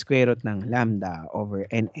d, square root ng lambda over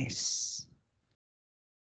ns.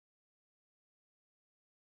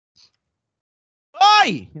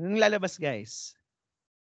 Oy! Yung lalabas, guys.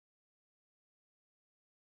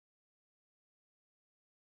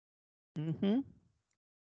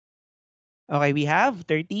 Okay, we have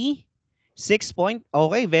 36 point.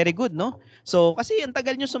 Okay, very good, no? So, kasi ang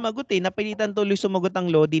tagal nyo sumagot eh. Napilitan tuloy sumagot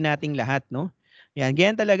ang Lodi nating lahat, no? Yan,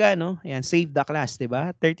 ganyan talaga, no? Yan, save the class, di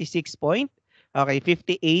ba? 36 point. Okay,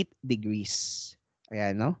 58 degrees.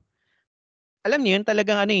 Ayan, no? Alam niyo yun,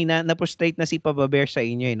 talagang ano eh, na-frustrate na si Papa Bear sa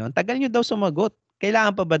inyo eh, no? Ang tagal nyo daw sumagot.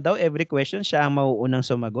 Kailangan pa ba daw every question siya ang mauunang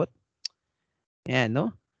sumagot? Ayan,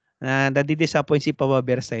 no? Nadi-disappoint si Papa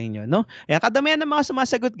Bear sa inyo, no? Ayan, kadamihan ng mga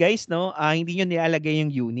sumasagot, guys, no? Hindi nyo nilalagay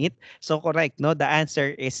yung unit. So, correct, no? The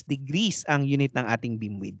answer is degrees ang unit ng ating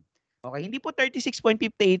beam width. Okay, hindi po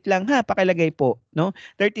 36.58 lang ha, pakilagay po, no?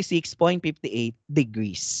 36.58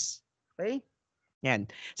 degrees. Okay? Yan.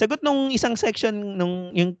 Sagot nung isang section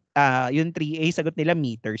nung yung 3A, sagot nila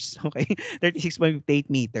meters. Okay? 36.58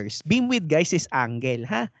 meters. Beam width, guys, is angle,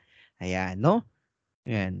 ha? Ayan, no?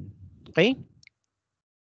 Ayan. Okay?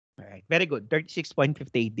 Alright, very good.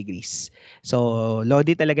 36.58 degrees. So,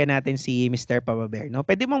 Lodi talaga natin si Mr. Papa Bear, no?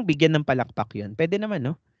 Pwede mong bigyan ng palakpak 'yun. Pwede naman,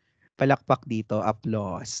 no? Palakpak dito,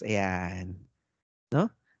 applause. Ayan.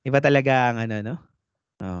 No? Iba talaga ang ano, no?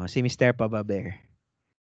 Oh, si Mr. Papa Bear.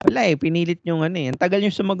 Wala eh, pinilit yung ano eh. Ang tagal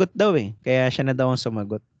yung sumagot daw eh. Kaya siya na daw ang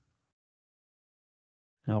sumagot.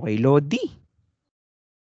 Okay, Lodi.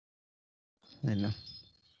 Ano?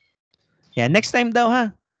 Yan, next time daw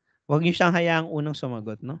ha. Huwag niyo siyang hayaang unang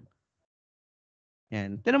sumagot, no?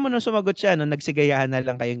 Yan. Tinan mo nung sumagot siya, no? Nagsigayahan na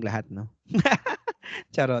lang kayong lahat, no?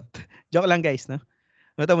 Charot. Joke lang, guys, no?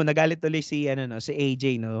 Ito mo, nagalit tuloy si, ano, no? Si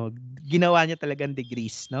AJ, no? Ginawa niya talagang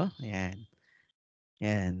degrees, no? Yan.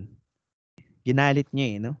 Yan. Ginalit niya,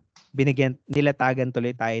 eh, no? Binigyan, nilatagan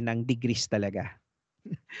tuloy tayo ng degrees talaga.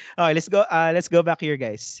 Okay, let's go back here,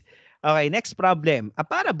 guys. Okay, next problem. A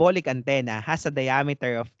parabolic antenna has a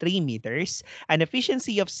diameter of 3 meters, an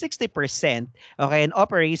efficiency of 60%, okay, and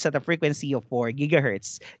operates at a frequency of 4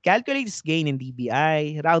 gigahertz. Calculate its gain in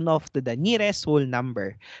dBi, round off to the nearest whole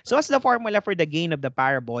number. So what's the formula for the gain of the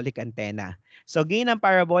parabolic antenna? So gain ng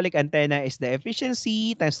parabolic antenna is the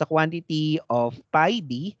efficiency times the quantity of pi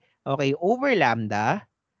d, okay, over lambda,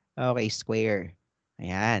 okay, square.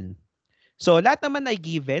 Ayan. So, lahat naman ay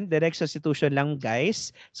given. Direct substitution lang, guys.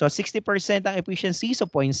 So, 60% ang efficiency, so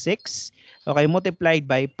 0.6. Okay, multiplied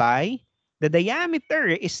by pi. The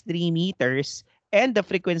diameter is 3 meters and the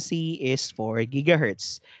frequency is 4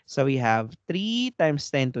 gigahertz. So, we have 3 times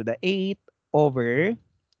 10 to the 8 over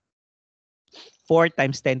 4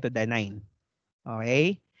 times 10 to the 9.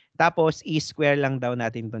 Okay? Tapos, i-square lang daw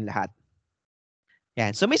natin itong lahat.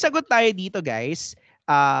 Yan. So, may sagot tayo dito, guys.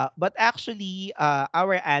 But actually,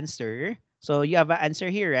 our answer, So you have an answer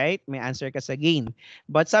here, right? May answer ka sa gain.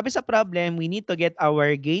 But sabi sa problem, we need to get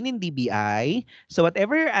our gain in dBi. So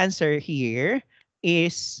whatever your answer here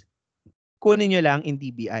is kunin nyo lang in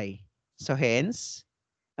dBi. So hence,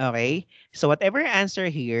 okay? So whatever your answer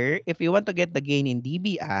here, if you want to get the gain in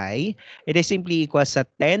dBi, it is simply equals sa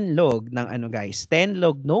 10 log ng ano guys? 10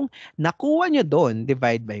 log nung nakuha nyo doon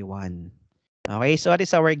divide by 1. Okay, so what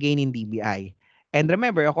is our gain in dBi? And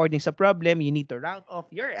remember, according sa problem, you need to round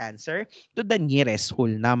off your answer to the nearest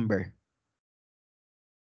whole number.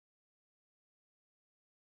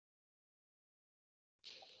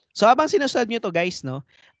 So habang sinusolve nyo to guys, no,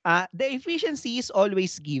 the efficiency is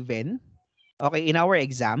always given, okay, in our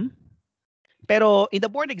exam. Pero in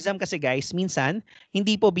the board exam kasi guys, minsan,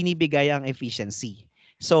 hindi po binibigay ang efficiency.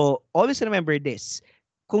 So always remember this.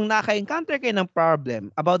 Kung naka-encounter kayo ng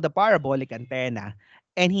problem about the parabolic antenna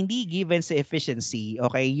and hindi given sa efficiency,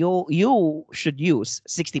 okay, you should use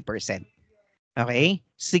 60%. Okay?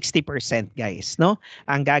 60% guys, no?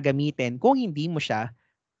 Ang gagamitin kung hindi siya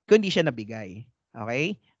nabigay.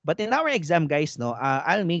 Okay? But in our exam guys, no,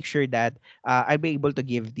 I'll make sure that I'll be able to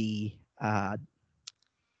give the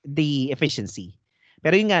efficiency.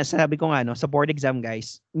 Pero yun nga, sabi ko nga, no, sa board exam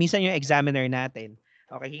guys, minsan yung examiner natin,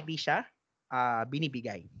 okay, hindi siya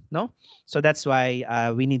binibigay, no? So that's why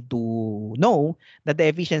we need to know that the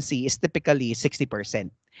efficiency is typically 60%.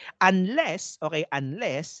 Unless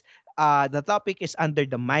the topic is under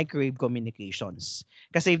the microwave communications.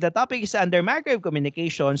 Kasi if the topic is under microwave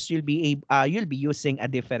communications, you'll be using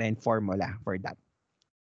a different formula for that.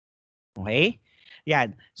 Okay?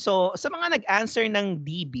 Yan. So, sa mga nag-answer ng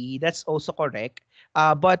DB, that's also correct.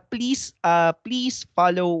 But please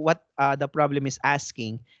follow what the problem is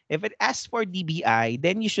asking. If it asks for DBI,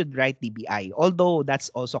 then you should write DBI. Although,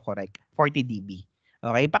 that's also correct. 40 dB.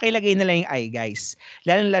 Okay? Pakilagay na lang yung I, guys.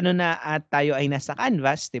 Lalo-lalo na at tayo ay nasa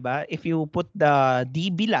canvas, di ba? If you put the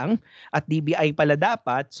DB lang at DBI pala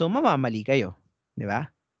dapat, so mamamali kayo. Di ba?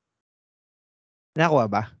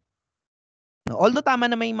 Nakuha ba? No, although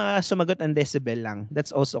tama na may mga sumagot ang decibel lang,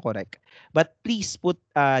 that's also correct. But please put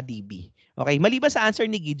dB. Okay, mali ba sa answer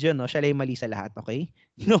ni Gideon, no? Siya lang yung mali sa lahat, okay?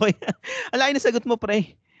 Okay. Alay na sagot mo,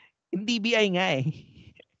 pre. Yung dBi nga eh.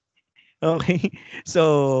 Okay.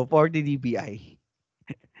 So, 40 dBi.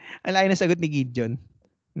 Alay na sagot ni Gideon.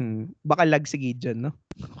 Baka lag si Gideon, no?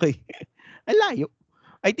 Okay. Ang layo.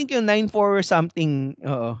 I think yung 9-4 or something,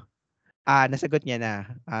 oo. Nasagot niya na.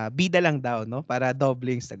 Bida lang daw, no? Para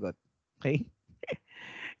doble yung sagot. Okay?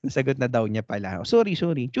 Nasagot na daw niya pala. Oh, sorry.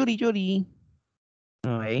 Churi.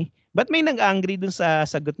 Okay. Ba't may nag-angry dun sa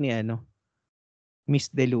sagot ni ano? Miss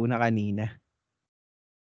De Luna kanina?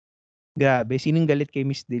 Grabe, sinong galit kay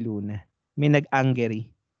Miss De Luna? May nag-angry.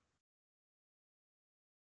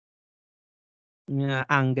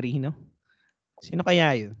 Angry, no? Sino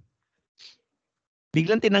kaya yun?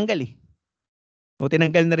 Biglang tinanggal eh. O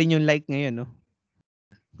tinanggal na rin yung like ngayon, no?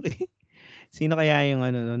 Sino kaya yung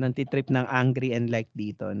ano, no? Nantitrip ng angry and like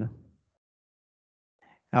dito, no?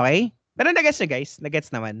 Okay? Pero nagets na guys.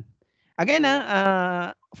 Nagets naman. Again,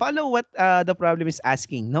 follow what the problem is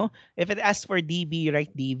asking, no? If it asks for dB, you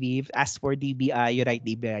write dB. If it asks for dBi, you write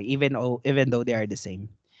dBi, even though they are the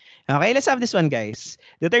same. Okay, let's have this one, guys.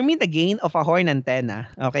 Determine the gain of a horn antenna,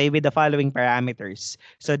 okay, with the following parameters.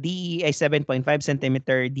 So, DE ay 7.5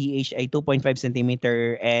 centimeter, DH ay 2.5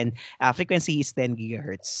 centimeter, and frequency is 10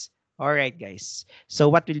 gigahertz. All right, guys. So,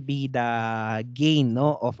 what will be the gain,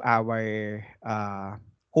 no, of our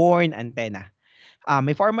horn antenna?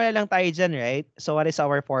 May formula lang tayo dyan, right? So, what is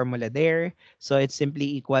our formula there? So, it's simply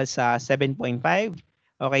equals sa 7.5,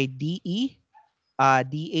 okay, DE,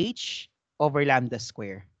 DH over lambda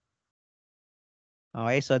square.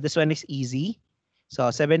 Okay, so this one is easy. So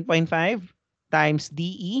 7.5 times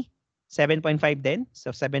DE, 7.5 then.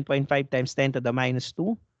 So 7.5 times 10 to the minus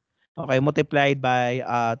 2. Okay, multiplied by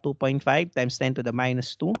 2.5 times 10 to the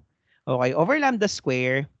minus 2. Okay, over lambda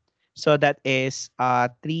square. So that is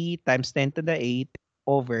 3 times 10 to the 8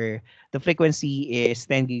 over the frequency is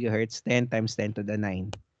 10 gigahertz, 10 times 10 to the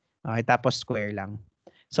 9. Okay, tapos square lang.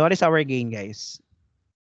 So what is our gain, guys?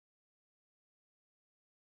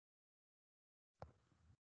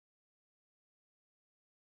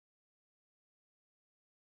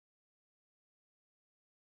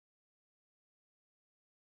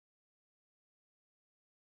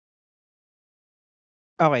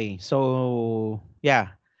 Okay, so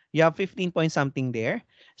yeah, you have 15 point something there.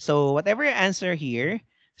 So whatever your answer here,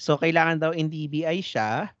 so kailangan daw in dBi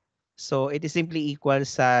siya. So it is simply equal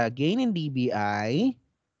sa gain in dBi.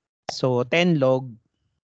 So 10 log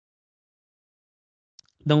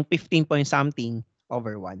ng 15 point something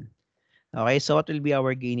over 1. Okay, so what will be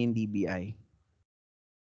our gain in dBi?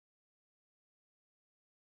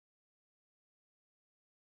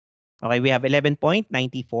 Okay, we have 11.94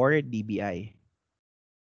 dBi.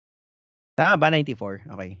 Tama ba 94?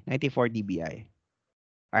 Okay, 94 dBi.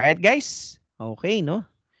 Alright guys. Okay, no?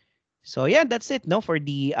 So yeah, that's it, no, for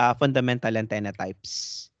the fundamental antenna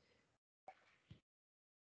types.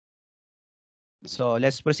 So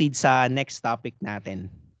let's proceed sa next topic natin.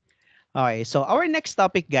 Okay, so our next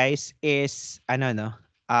topic guys is antenna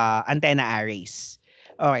arrays.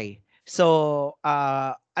 Okay. So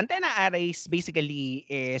antenna arrays basically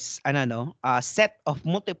is a set of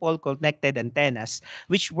multiple connected antennas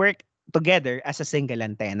which work together as a single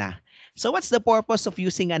antenna. So what's the purpose of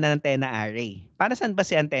using an antenna array? Para saan ba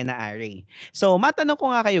si antenna array? So matanong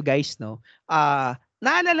ko nga kayo guys, no.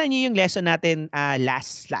 Naalala niyo yung lesson natin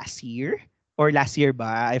last year or last year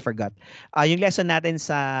ba? I forgot. Yung lesson natin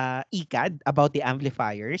sa ECAD about the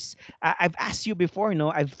amplifiers. I've asked you before,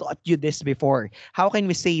 no? I've taught you this before. How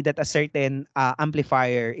can we say that a certain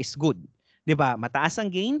amplifier is good? 'Di ba? Mataas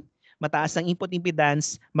ang gain, mataas ang input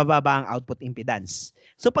impedance, mababa ang output impedance.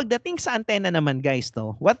 So pagdating sa antenna naman guys,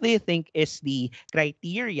 no, what do you think is the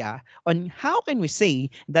criteria on how can we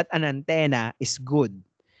say that an antenna is good?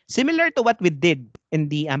 Similar to what we did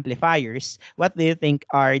in the amplifiers, what do you think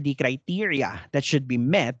are the criteria that should be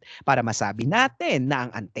met para masabi natin na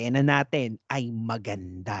ang antena natin ay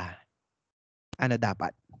maganda? Ano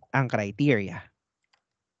dapat ang criteria?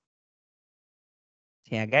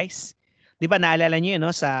 Kaya guys, di ba naalala niyo yun,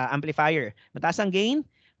 no, sa amplifier? Mataas ang gain,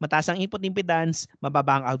 mataas ang input impedance,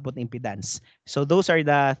 mababa ang output impedance. So those are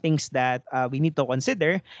the things that we need to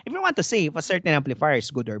consider if we want to say if a certain amplifier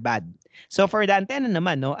is good or bad. So for the antenna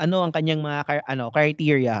naman, no, ano ang kanyang mga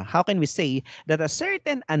criteria? How can we say that a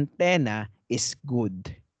certain antenna is good?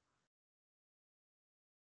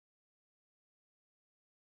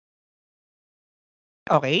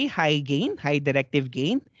 Okay, high gain, high directive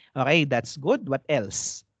gain. Okay, that's good. What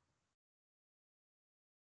else?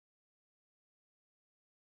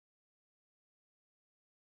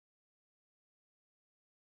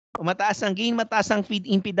 Mataas ang gain, mataas ang feed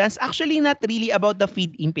impedance. Actually, not really about the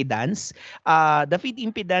feed impedance. The feed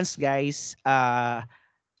impedance, guys,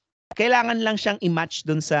 kailangan lang siyang i-match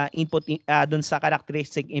dun sa input, dun sa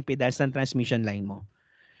characteristic impedance ng transmission line mo.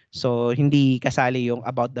 So, hindi kasali yung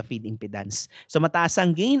about the feed impedance. So, mataas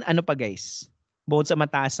ang gain, ano pa guys? Bukod sa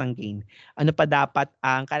mataas ang gain, ano pa dapat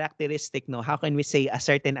ang characteristic, no? How can we say a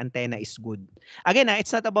certain antenna is good? Again,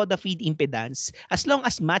 it's not about the feed impedance. As long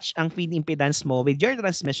as match ang feed impedance mo with your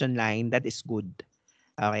transmission line, that is good.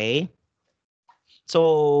 Okay?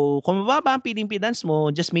 So, kung mababa ang feed impedance mo,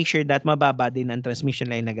 just make sure that mababa din ang transmission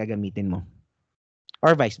line na gagamitin mo.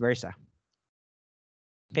 Or vice versa.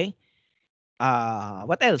 Okay?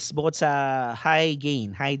 What else? Bukod sa high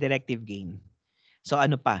gain, high directive gain. So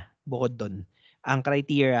ano pa bukod doon? Ang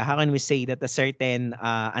criteria, how can we say that a certain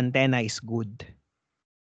antenna is good?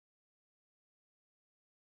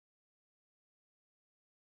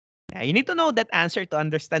 You need to know that answer to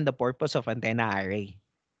understand the purpose of antenna array.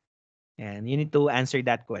 And you need to answer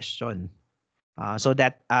that question. So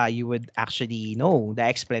that you would actually know the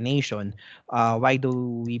explanation why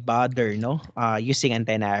do we bother using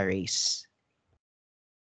antenna arrays.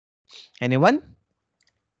 Anyone?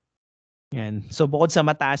 Yan. So bukod sa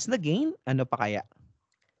mataas na gain, ano pa kaya?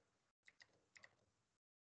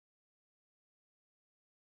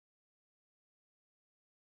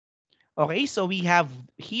 Okay, so we have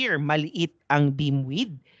here maliit ang beam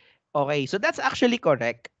width. Okay, so that's actually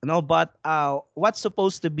correct. No, but what's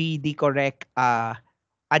supposed to be the correct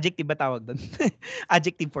adjective ba tawag doon?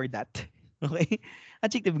 Adjective for that. Okay?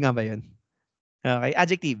 Adjective nga ba 'yun? Okay,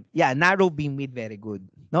 adjective. Yeah, narrow beam width, very good.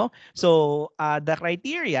 No? So, the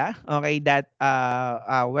criteria, okay, that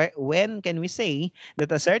when can we say that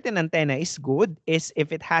a certain antenna is good is if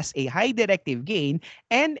it has a high directive gain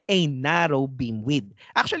and a narrow beam width.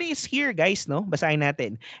 Actually, it's here, guys, no? Basahin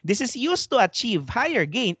natin. This is used to achieve higher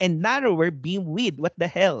gain and narrower beam width. What the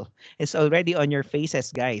hell? It's already on your faces,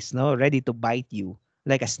 guys, no? Ready to bite you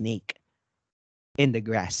like a snake in the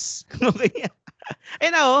grass. Okay?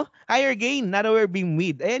 And now, higher gain, narrower beam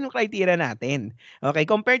width. Ayan yung criteria natin. Okay,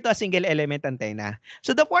 compared to a single element antenna.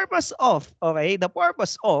 So the purpose of,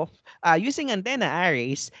 using antenna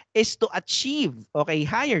arrays is to achieve, okay,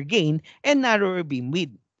 higher gain and narrower beam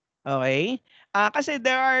width. Okay? Kasi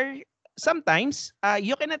there are sometimes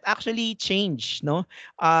you cannot actually change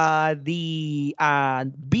the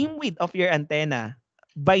beam width of your antenna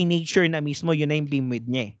by nature na mismo yun na yung beam width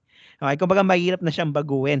niya. Okay, kumbaga mahirap na siyang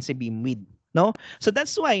baguhin si beam width. No? So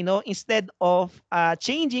that's why, instead of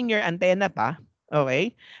changing your antenna pa,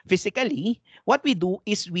 okay, physically, what we do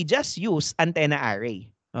is we just use antenna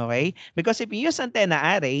array. Okay? Because if you use antenna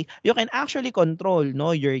array, you can actually control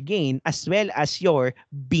no your gain as well as your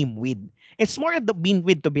beam width. It's more on the beam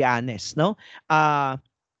width, to be honest, no?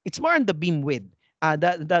 It's more on the beam width.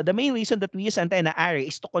 The main reason that we use antenna array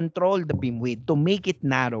is to control the beam width, to make it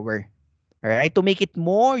narrower. Alright? To make it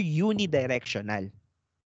more unidirectional.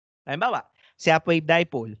 Halimbawa, si half-wave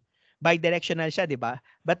dipole, bidirectional siya, di ba?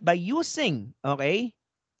 But by using, okay,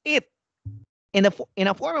 it in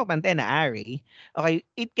a form of antenna array, okay,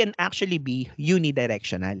 it can actually be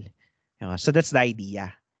unidirectional. So that's the idea.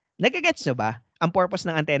 Nagagets nyo ba ang purpose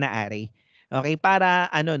ng antenna array? Okay,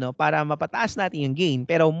 para ano no, para mapataas natin yung gain,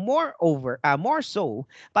 pero more so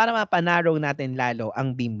para mapanarrow natin lalo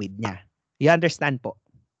ang beam width niya. You understand po?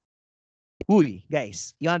 Uy,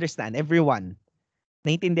 guys, you understand? Everyone,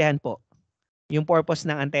 naintindihan po yung purpose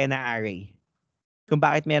ng antenna array. Kung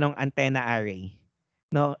bakit merong antenna array.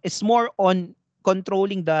 No, it's more on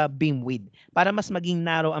controlling the beam width para mas maging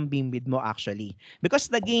narrow ang beam width mo actually. Because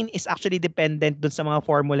the gain is actually dependent dun sa mga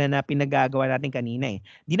formula na pinagagawa natin kanina eh.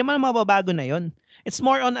 Di naman mababago na yon. It's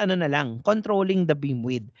more on ano na lang, controlling the beam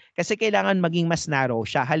width. Kasi kailangan maging mas narrow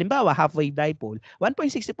siya. Halimbawa, half-wave dipole,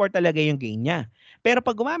 1.64 talaga yung gain niya. Pero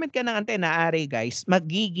pag gumamit ka ng antenna array guys,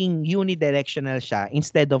 magiging unidirectional siya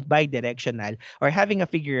instead of bidirectional or having a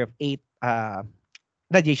figure of 8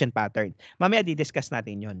 radiation pattern. Mamaya di-discuss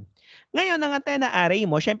natin yon. Ngayon, ang antenna array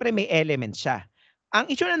mo, syempre may elements siya. Ang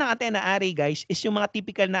itsura ng antenna array, guys, is yung mga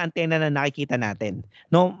typical na antenna na nakikita natin.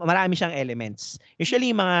 No, marami siyang elements.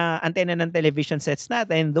 Usually, mga antenna ng television sets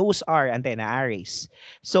natin, those are antenna arrays.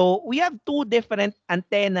 So, we have two different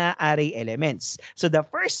antenna array elements. So, the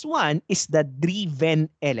first one is the driven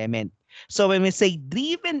element. So, when we say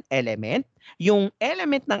driven element, yung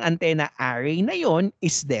element ng antenna array na yon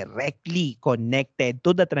is directly connected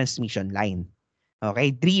to the transmission line.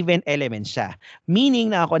 Okay? Driven element siya.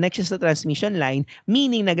 Meaning, naka-connect siya sa transmission line,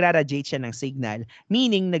 meaning nagra-radiate siya ng signal,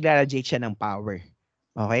 meaning nagra-radiate siya ng power.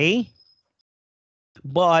 Okay?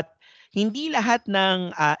 But, hindi lahat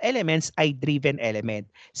ng elements ay driven element.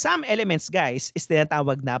 Some elements, guys, is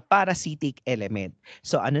tinatawag na parasitic element.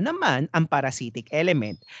 So, ano naman ang parasitic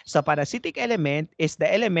element? So, parasitic element is the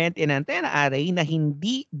element in antenna array na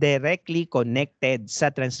hindi directly connected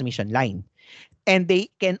sa transmission line. And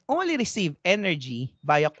they can only receive energy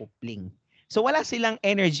via coupling. So, wala silang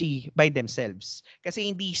energy by themselves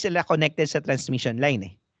kasi hindi sila connected sa transmission line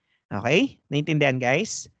eh. Okay? Naintindihan,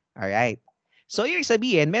 guys? Alright. So, ibig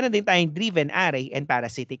sabihin, meron din tayong driven array and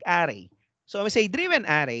parasitic array. So, when we say driven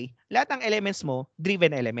array, lahat ng elements mo,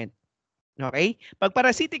 driven element. Okay? Pag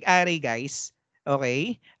parasitic array, guys,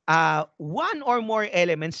 okay, one or more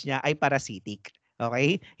elements niya ay parasitic.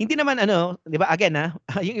 Okay? Hindi naman ano, 'di ba? Again,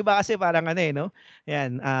 yung iba kasi parang ano eh, no?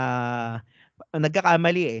 Yan,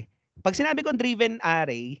 nagkakamali eh. Pag sinabi kong driven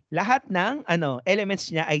array, lahat ng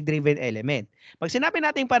elements niya ay driven element. Pag sinabi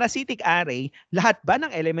nating parasitic array, lahat ba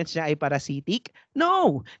ng elements niya ay parasitic?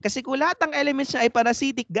 No! Kasi kung lahat ng elements niya ay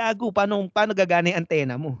parasitic, gago, paano gagana yung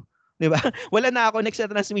antena mo? 'Di ba? Wala na ako next sa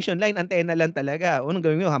transmission line, antena lang talaga. Anong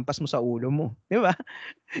gawin mo? Hampas mo sa ulo mo, 'di ba?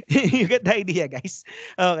 You get the idea, guys?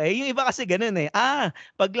 Okay, yung iba kasi ganun eh.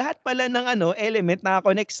 Pag lahat pala ng element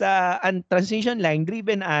naka-connect sa transmission line,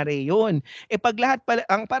 driven array yun. Pag lahat pala,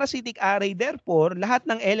 ang parasitic array, therefore, lahat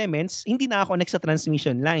ng elements hindi naka-connect sa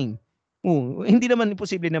transmission line. Hindi naman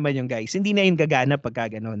imposible naman yung guys. Hindi na yun gagana pagka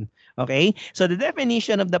ganun. Okay? So the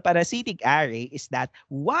definition of the parasitic array is that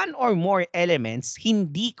one or more elements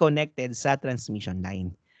hindi connected sa transmission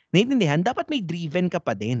line. Naintindihan? Dapat may driven ka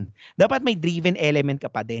pa din. Dapat may driven element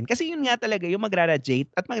ka pa din. Kasi yun nga talaga yung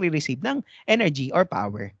magra-radiate at magre-receive ng energy or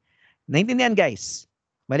power. Naintindihan, guys?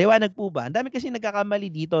 Maliwanag po ba? Ang dami kasi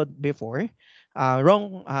nagkakamali dito before.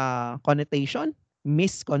 Wrong connotation,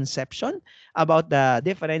 misconception about the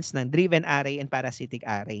difference ng driven array and parasitic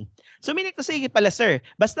array. So meaning to say pala, sir,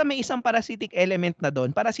 basta may isang parasitic element na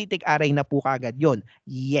doon, parasitic array na po kagad yun.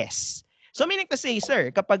 Yes. So meaning to say,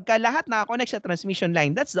 sir, kapag lahat naka-connect sa transmission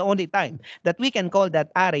line, that's the only time that we can call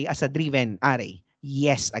that array as a driven array.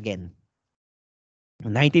 Yes, again.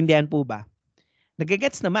 Naintindihan po ba?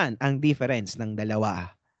 Nagigets naman ang difference ng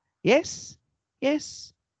dalawa. Yes?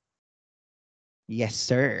 Yes? Yes,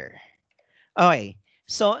 sir. Okay.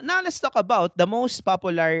 So now let's talk about the most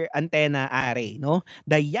popular antenna array, no?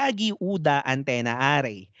 The Yagi-Uda antenna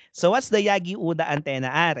array. So what's the Yagi-Uda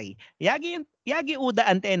antenna array? Yagi-Uda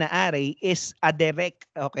antenna array is a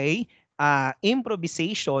direct, okay,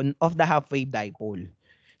 improvisation of the half-wave dipole.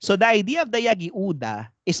 So the idea of the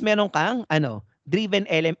Yagi-Uda is meron kang driven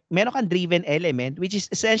element which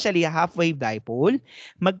is essentially a half-wave dipole.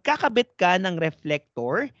 Magkakabit ka ng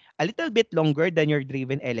reflector a little bit longer than your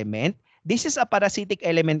driven element. This is a parasitic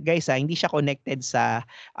element guys ha, hindi siya connected sa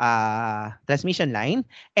transmission line.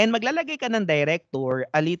 And maglalagay ka ng director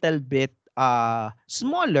a little bit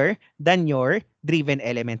smaller than your driven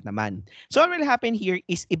element naman. So what will happen here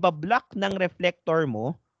is ibablock ng reflector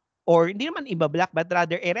mo, or hindi naman ibablock but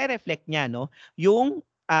rather i-reflect niya no, yung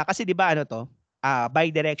kasi 'di ba ano to?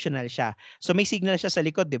 Bidirectional siya. So may signal siya sa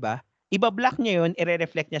likod, 'di ba? Iba-block niya 'yon,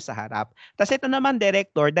 i-reflect niya sa harap. Tapos ito naman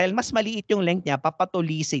director, dahil mas maliit yung length niya,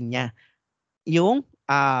 papatulisin niya yung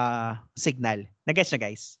signal. Nag-gets niyo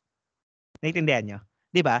guys? Naintindihan niyo?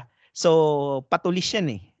 'Di ba? So patulis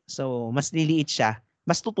yan eh. So mas liliit siya,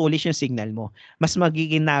 mas tutulis yung signal mo. Mas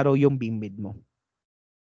magiging narrow yung beamwidth mo.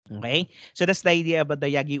 Okay? So that's the idea about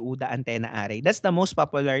the Yagi-Uda antenna array. That's the most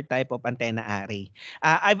popular type of antenna array.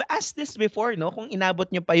 I've asked this before, no? Kung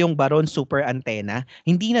inabot nyo pa yung Baron Super Antenna,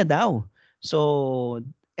 hindi na daw. So,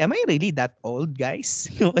 am I really that old,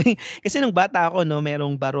 guys? Okay? Kasi nung bata ako, no,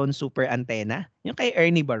 merong Baron Super Antenna. Yung kay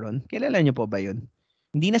Ernie Baron. Kilala nyo po ba yun?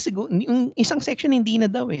 Hindi na siguro, yung isang section hindi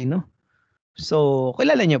na daw eh, no? So,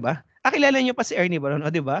 kilala nyo ba? Kilala nyo pa si Ernie Baron,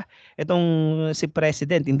 o di ba? Itong si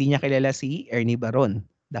President, hindi niya kilala si Ernie Baron.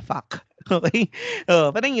 The fuck. Okay?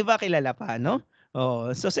 Parang iba kilala pa, no?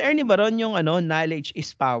 So si Ernie Baron yung knowledge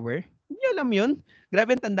is power. Hindi alam yun.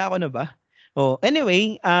 Grabe, tanda ko na ba?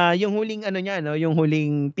 Anyway, yung huling niya, no, yung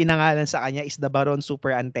huling pinangalan sa kanya is the Baron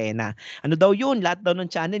Super Antenna. Ano daw yun? Lahat daw ng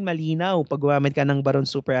channel malinaw pag gumamit ka ng Baron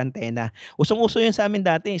Super Antenna. Usong-uso yun sa amin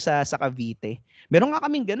dati sa Cavite. Meron nga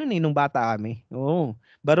kaming ganun nung bata kami.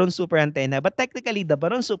 Baron Super Antenna. But technically, the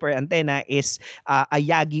Baron Super Antenna is a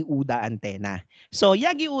Yagi-Uda antenna. So,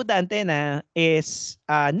 Yagi-Uda antenna is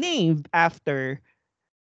named after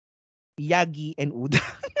Yagi and Uda.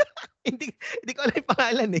 hindi ko alam yung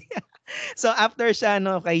pangalan eh. So after siya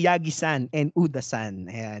kay Yagi-san and Uda-san.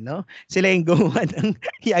 Ayan, no? Sila yung gumawa ng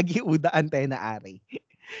Yagi-Uda antenna array.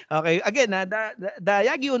 Okay, again, the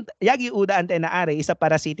Yagi-Uda antenna array is a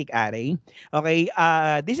parasitic array. Okay,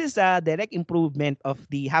 this is a direct improvement of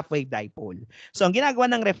the half-wave dipole. So ang ginagawa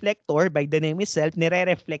ng reflector by the name itself,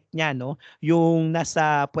 nire-reflect niya yung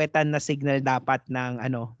nasa puwetan na signal dapat ng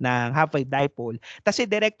ng half-wave dipole. Tapos si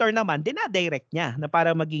director naman dinadirect niya na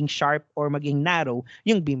para maging sharp or maging narrow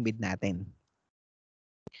yung beamwidth natin.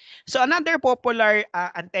 So another popular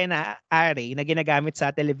antenna array na ginagamit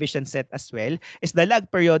sa television set as well is the log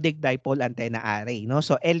periodic dipole antenna array, no?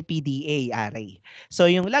 So LPDA array. So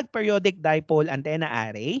yung log periodic dipole antenna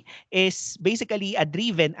array is basically a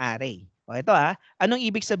driven array. Ito anong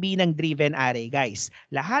ibig sabihin ng driven array, guys?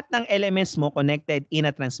 Lahat ng elements mo connected in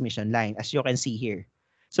a transmission line, as you can see here.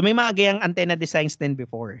 So may mga gayang antenna designs din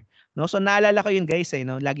before, no? So naalala ko yun, guys,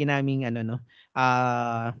 no? Lagi naming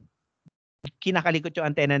kinakalikot yung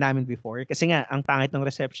antenna namin before kasi nga ang pangit ng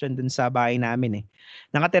reception dun sa bahay namin eh.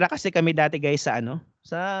 Nakatira kasi kami dati, guys, sa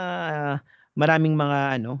sa maraming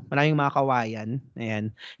mga kawayan. Ayan.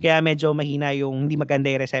 Kaya medyo mahina yung hindi maganda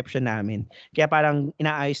yung reception namin. Kaya parang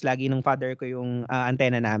inaayos lagi ng father ko yung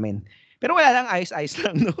antenna namin. Pero wala lang, ayos-ayos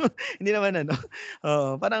lang, no? Hindi naman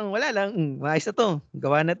parang wala lang, maayos na to,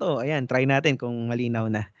 gawa na to. Ayan, try natin kung malinaw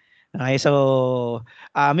na. Okay, so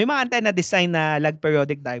may mga antenna design na log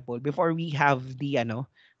periodic dipole before we have the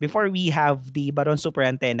Baron Super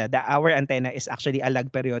Antenna. Our antenna is actually a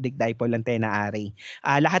log periodic dipole antenna array.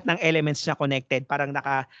 Lahat ng elements na connected, parang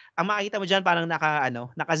ang makikita mo diyan parang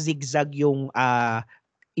naka-zigzag yung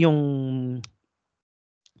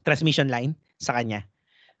transmission line sa kanya.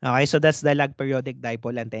 Okay, so that's the log periodic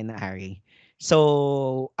dipole antenna array.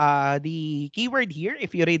 So the keyword here,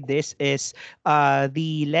 if you read this, is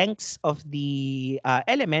the lengths of the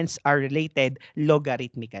elements are related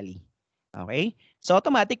logarithmically. Okay? So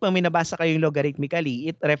automatic, pag may nabasa kayong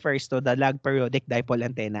logarithmically, it refers to the log periodic dipole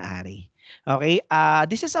antenna array. Okay?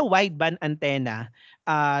 This is a wideband antenna.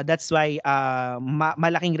 That's why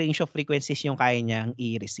malaking range of frequencies yung kaya niyang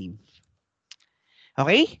i-receive.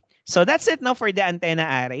 Okay? So that's it now for the antenna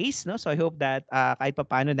arrays, no? So I hope that kahit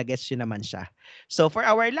papaano na-gets nyo naman siya. So for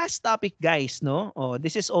our last topic, guys, no?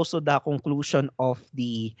 This is also the conclusion of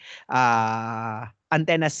the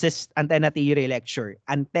antenna theory lecture,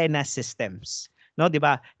 antenna systems. No, 'di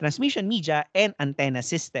ba? Transmission media and antenna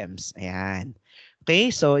systems. Ayan. Okay,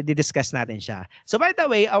 so i-discuss natin siya. So by the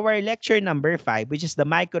way, our lecture number 5, which is the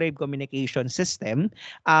microwave communication system,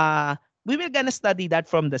 we will gonna study that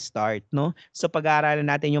from the start, no? So pag-aaralan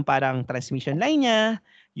natin yung parang transmission line niya,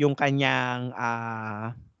 yung kanyang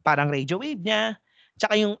parang radio wave niya,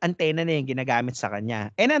 tsaka yung antenna na yung ginagamit sa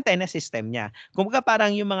kanya, and antenna system niya. Kumbaga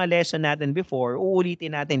parang yung mga lesson natin before,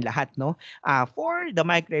 uulitin natin lahat, no? For the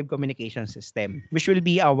microwave communication system, which will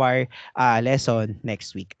be our lesson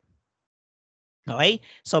next week. Okay?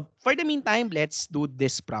 So for the meantime, let's do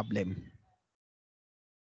this problem.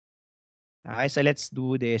 Okay, so let's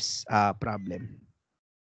do this problem.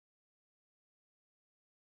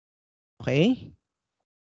 Okay?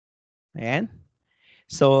 Ayan.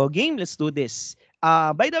 So, game, let's do this.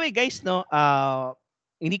 By the way, guys, no,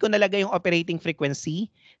 hindi ko nalagay yung operating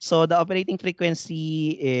frequency. So, the operating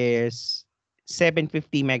frequency is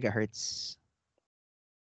 750 megahertz.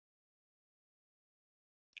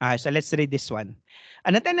 So let's read this one.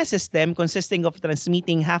 An antenna system consisting of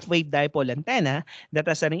transmitting half-wave dipole antenna that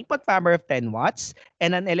has an input power of 10 watts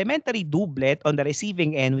and an elementary doublet on the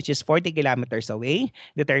receiving end which is 40 kilometers away.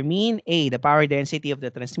 Determine A, the power density of the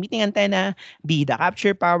transmitting antenna, B, the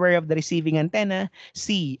capture power of the receiving antenna,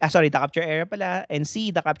 the capture area pala, and C,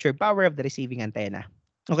 the capture power of the receiving antenna.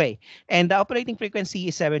 Okay, and the operating frequency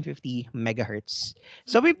is 750 megahertz.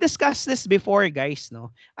 So we've discussed this before, guys,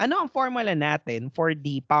 no? Ano ang formula natin for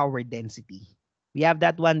the power density? We have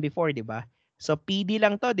that one before, di ba? So PD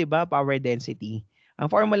lang to, di ba? Power density.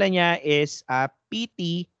 Ang formula niya is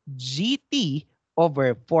PT GT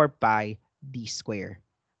over 4 pi D square.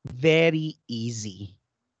 Very easy.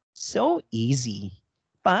 So easy.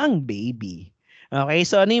 Pang baby. Okay,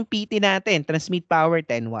 so ano yung PT natin? Transmit power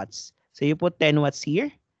 10 watts. So you put 10 watts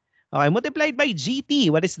here. Okay, multiplied by GT.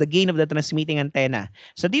 What is the gain of the transmitting antenna?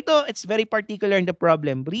 So dito, it's very particular in the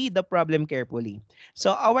problem. Read the problem carefully.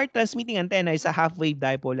 So our transmitting antenna is a half-wave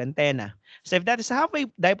dipole antenna. So if that is a half-wave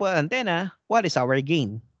dipole antenna, what is our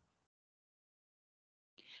gain?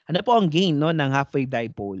 Ano po ang gain no, ng half-wave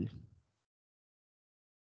dipole?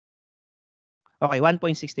 Okay,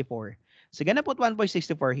 1.64. So gonna put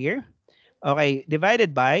 1.64 here. Okay,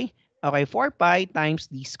 divided by, okay, 4 pi times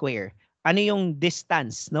d square. Ano yung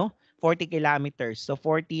distance, no? 40 kilometers. So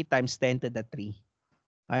 40 times 10 to the 3.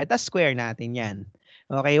 Okay, tas square natin yan.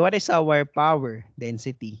 Okay, what is our power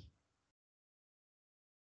density?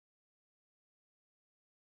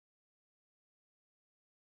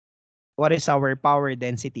 What is our power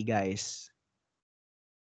density, guys?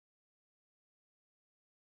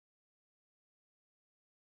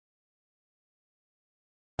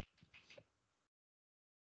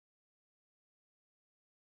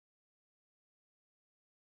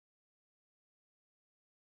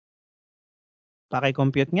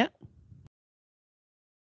 Paki-compute nga.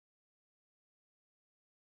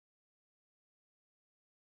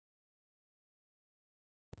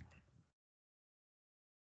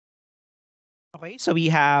 Okay, so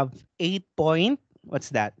we have 8 point,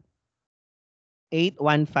 what's that?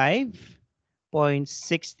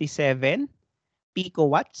 815.67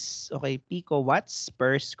 picowatts. Okay, picowatts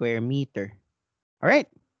per square meter. All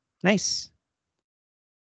right, nice.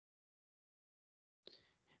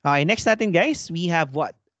 Okay, next natin guys, we have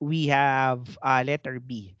what? We have letter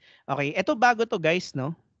B. Okay, ito bago to guys,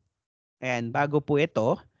 no? Ayan, bago po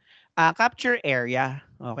ito. Capture area.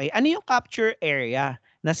 Okay, ano yung capture area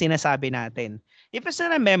na sinasabi natin? If you still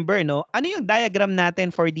remember, no, ano yung diagram natin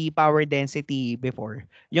for the power density before?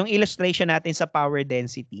 Yung illustration natin sa power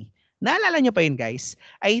density. Naalala nyo pa yun, guys?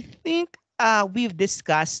 I think we've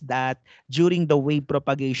discussed that during the wave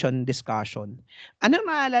propagation discussion. Ano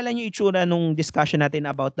naalala nyo itsura nung discussion natin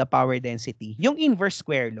about the power density? Yung inverse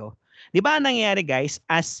square law. Di ba ang nangyayari, guys,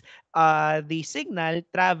 as the signal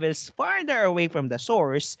travels farther away from the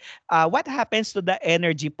source, what happens to the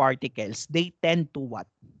energy particles? They tend to what?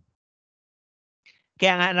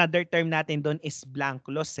 Kaya nga another term natin doon is blank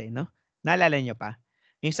loss eh, no? Naalala nyo pa?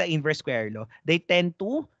 Yung sa inverse square law. They tend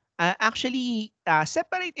to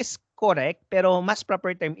separate is correct, pero mas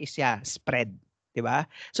proper term is spread. 'Di ba?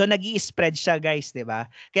 So nag-i-spread siya, guys, 'di ba?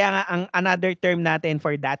 Kaya nga ang another term natin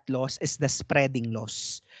for that loss is the spreading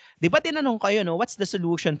loss. 'Di ba tinanong kayo, no, what's the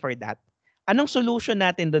solution for that? Anong solution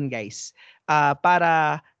natin doon, guys?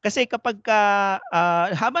 Kasi kapag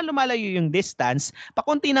habang lumalayo yung distance,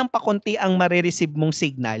 pakunti ng pakunti ang marireceive mong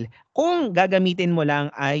signal kung gagamitin mo lang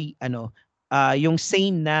ay yung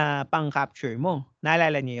same na pang-capture mo.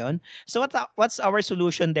 Naalala niyo yon? So what's our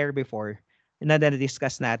solution there before na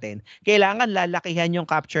na-discuss natin? Kailangan lalakihan yung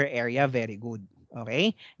capture area. Very good.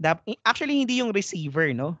 Okay? Actually, hindi yung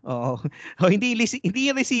receiver, no? Oo. Hindi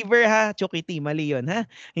yung receiver, ha? Chukiti, mali yun, ha?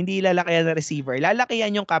 Hindi lalakihan ng receiver.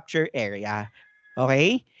 Lalakihan yung capture area.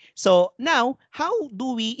 Okay? So, now, how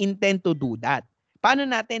do we intend to do that? Paano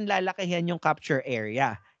natin lalakihan yung capture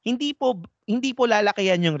area? Hindi po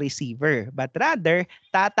lalakihan yung receiver, but rather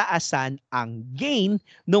tataasan ang gain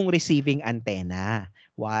ng receiving antenna.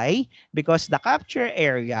 Why? Because the capture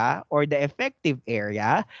area or the effective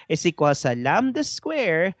area is equal sa lambda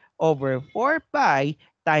square over 4 pi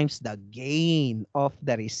times the gain of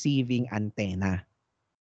the receiving antenna.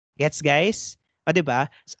 Gets, guys? O, 'di ba?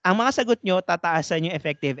 Ang mga sagot nyo, tataasan yung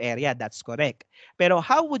effective area. That's correct. Pero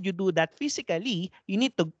how would you do that physically? You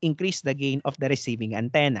need to increase the gain of the receiving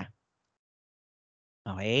antenna.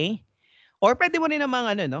 Okay? Or pwede mo rin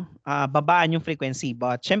namang ano, no, babaan yung frequency.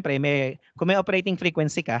 But syempre, kung may operating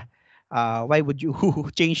frequency ka, why would you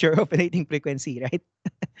change your operating frequency, right?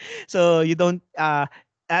 So you don't,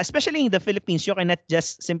 especially in the Philippines, you cannot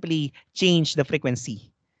just simply change the frequency.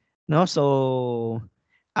 No? So,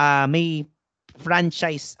 may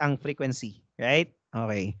franchise ang frequency, right?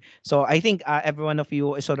 Okay. So I think every one of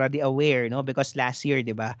you is already aware, no? Because last year,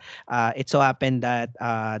 di ba, it so happened that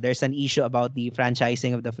there's an issue about the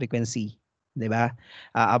franchising of the frequency, di ba?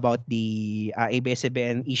 About the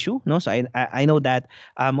ABS-CBN issue, no? So I know that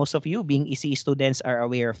most of you, being ECE students, are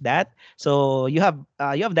aware of that. So you have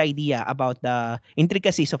the idea about the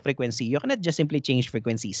intricacies of frequency. You cannot just simply change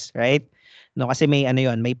frequencies, right? No, kasi may ano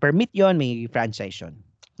yon, may permit yon, may franchise yon.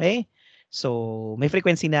 Okay? So, may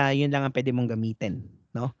frequency na yun lang ang pwede mong gamitin,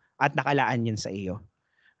 no? At nakalaan yun sa iyo.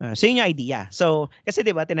 So, yun yung idea. So, kasi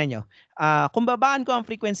 'di ba, tingnan nyo, kung babaan ko ang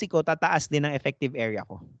frequency ko, tataas din ang effective area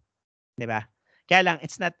ko. 'Di ba? Kaya lang,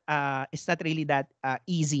 it's not really that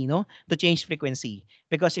easy, no? To change frequency.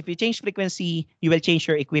 Because if you change frequency, you will change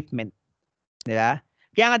your equipment. 'Di ba?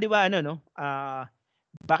 Kaya nga 'di ba ano, no?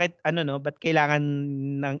 Bakit ano, no? Ba't kailangan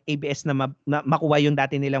ng ABS na makuha yung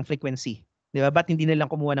dati nilang frequency? 'Di ba? Ba't hindi nilang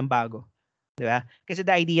kumuha ng bago? 'Di ba? Kasi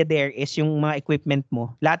the idea there is yung mga equipment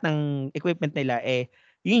mo, lahat ng equipment nila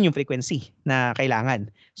yun yung frequency na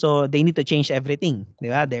kailangan. So they need to change everything,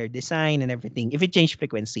 'di ba? Their design and everything. If you change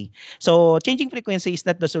frequency. So changing frequency is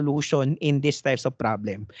not the solution in these types of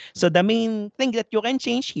problem. So the main thing that you can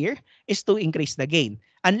change here is to increase the gain.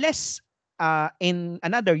 Unless in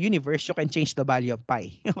another universe, you can change the value of pi.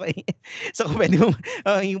 Okay? So kung pwede mo,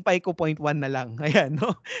 yung pi ko 0.1 na lang. Ayan,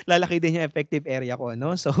 no? Lalaki din yung effective area ko,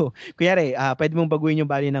 no? So, kunyari, pwede mong baguhin yung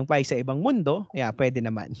value ng pi sa ibang mundo, yeah, pwede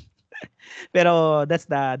naman. Pero that's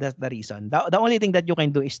the reason. The only thing that you can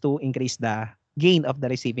do is to increase the gain of the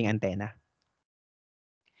receiving antenna.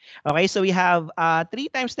 Okay, so we have 3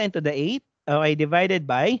 times 10 to the 8, okay, divided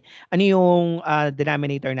by, ano yung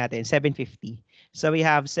denominator natin? 750. So we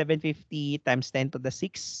have 750 times 10 to the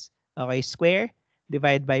 6, okay, square,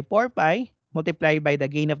 divided by 4 pi, multiplied by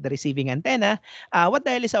the gain of the receiving antenna. What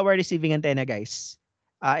the hell is our receiving antenna, guys?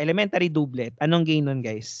 Elementary doublet. Anong gain nun,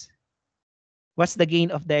 guys? What's the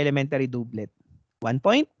gain of the elementary doublet? 1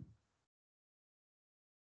 point?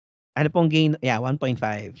 Ano pong gain? Yeah,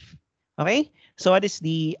 1.5. Okay? So what is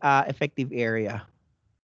the effective area?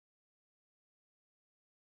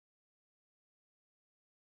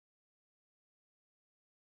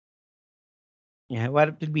 Yeah,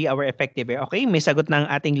 what will be our effective area? Okay, may sagot ng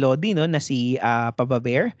ating Lodi, no, na si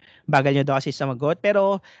Pababer. Bagal nyo daw kasi sumagot.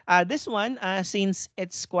 Pero this one, since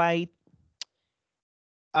it's quite,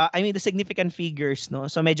 I mean, the significant figures,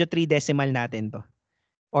 no? So medyo 3 decimal natin to.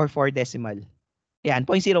 Or 4 decimal. Yan,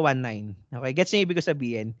 0.019. Okay, gets nyo ibig ko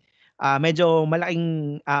sabihin? Medyo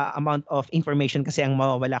malaking amount of information kasi ang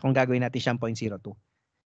mawawala kung gagawin natin siyang 0.02.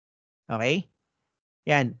 Okay?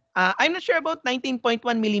 Yan. I'm not sure about 19.1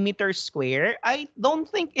 millimeters square. I don't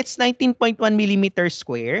think it's 19.1 millimeters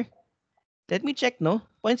square. Let me check, no?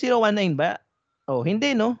 0.019 ba? Oh,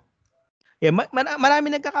 hindi, no? Yeah,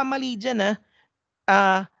 marami nagkakamali dyan,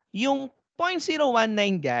 ha? Yung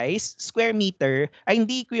 0.019, guys, square meter, ay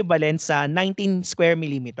hindi equivalent sa 19 square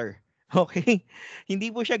millimeter. Okay? Hindi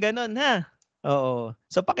po siya ganun, ha? Oo.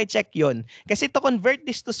 So, paki-check yun. Kasi to convert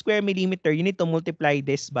this to square millimeter, you need to multiply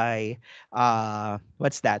this by,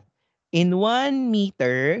 what's that? In 1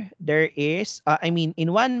 meter, there is,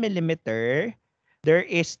 in 1 millimeter, there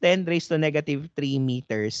is 10 raised to negative 3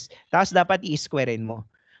 meters. Tapos dapat i-squarein mo.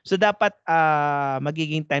 So dapat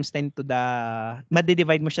magiging times 10 to the,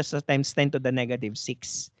 madidivide mo siya sa times 10 to the negative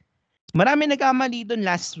 6. Marami nagkamali doon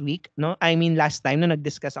last week, no? I mean last time no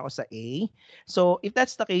nag-discuss ako sa A. So if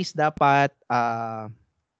that's the case, dapat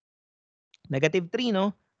negative 3,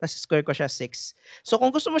 no? Tapos square ko siya 6. So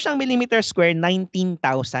kung gusto mo siyang millimeter square, 19,000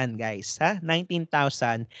 guys. Ha?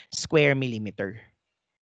 19,000 square millimeter.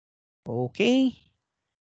 Okay.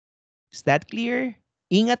 Is that clear?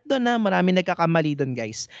 Ingat doon na marami nagkakamali doon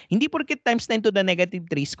guys. Hindi porket times 10 to the negative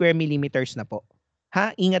 3 square millimeters na po.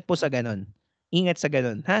 Ha? Ingat po sa ganun. Ingat sa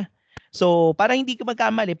ganun. Ha? So, para hindi ka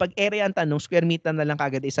magkamali, pag area ang tanong, square meter na lang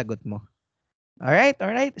kagad isagot mo. Alright,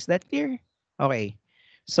 alright. Is that clear? Okay.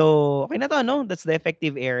 So, okay na to, no? That's the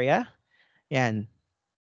effective area. Yan.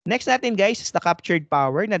 Next natin, guys, is the captured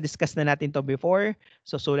power. Na-discuss na natin to before.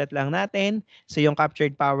 So, sulat lang natin. So, yung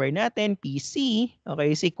captured power natin, PC,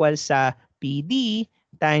 okay, is equal sa PD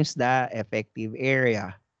times the effective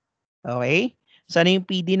area. Okay? Sana yung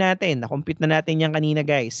PD natin? Na-compute na natin yan kanina,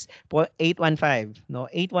 guys. 815, no?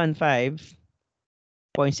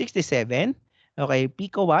 815.67. Okay,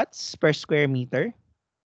 picowatts per square meter.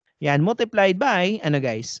 Yan, multiplied by, ano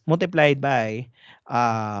guys? Multiplied by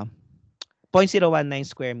 0.019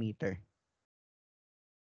 square meter.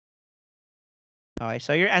 Okay,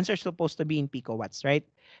 so your answer is supposed to be in picowatts, right?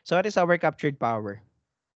 So what is our captured power?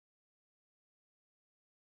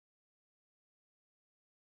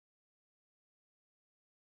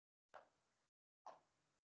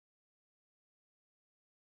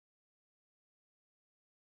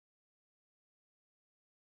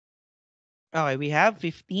 Okay, we have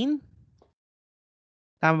 15.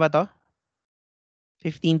 Tama ba to?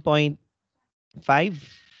 15.550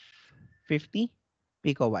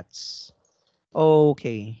 picowatts.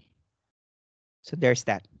 Okay. So there's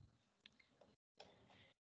that.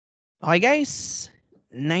 Okay guys,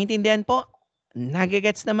 naintindihan po?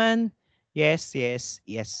 Nagigets naman? Yes, yes,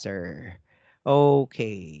 yes sir.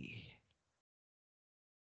 Okay.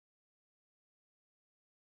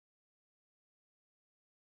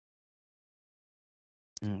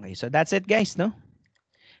 Okay, so that's it guys, no?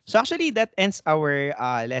 So actually that ends our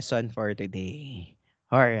lesson for today.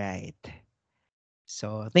 All right.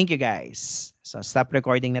 So thank you guys. So stop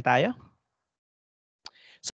recording na tayo.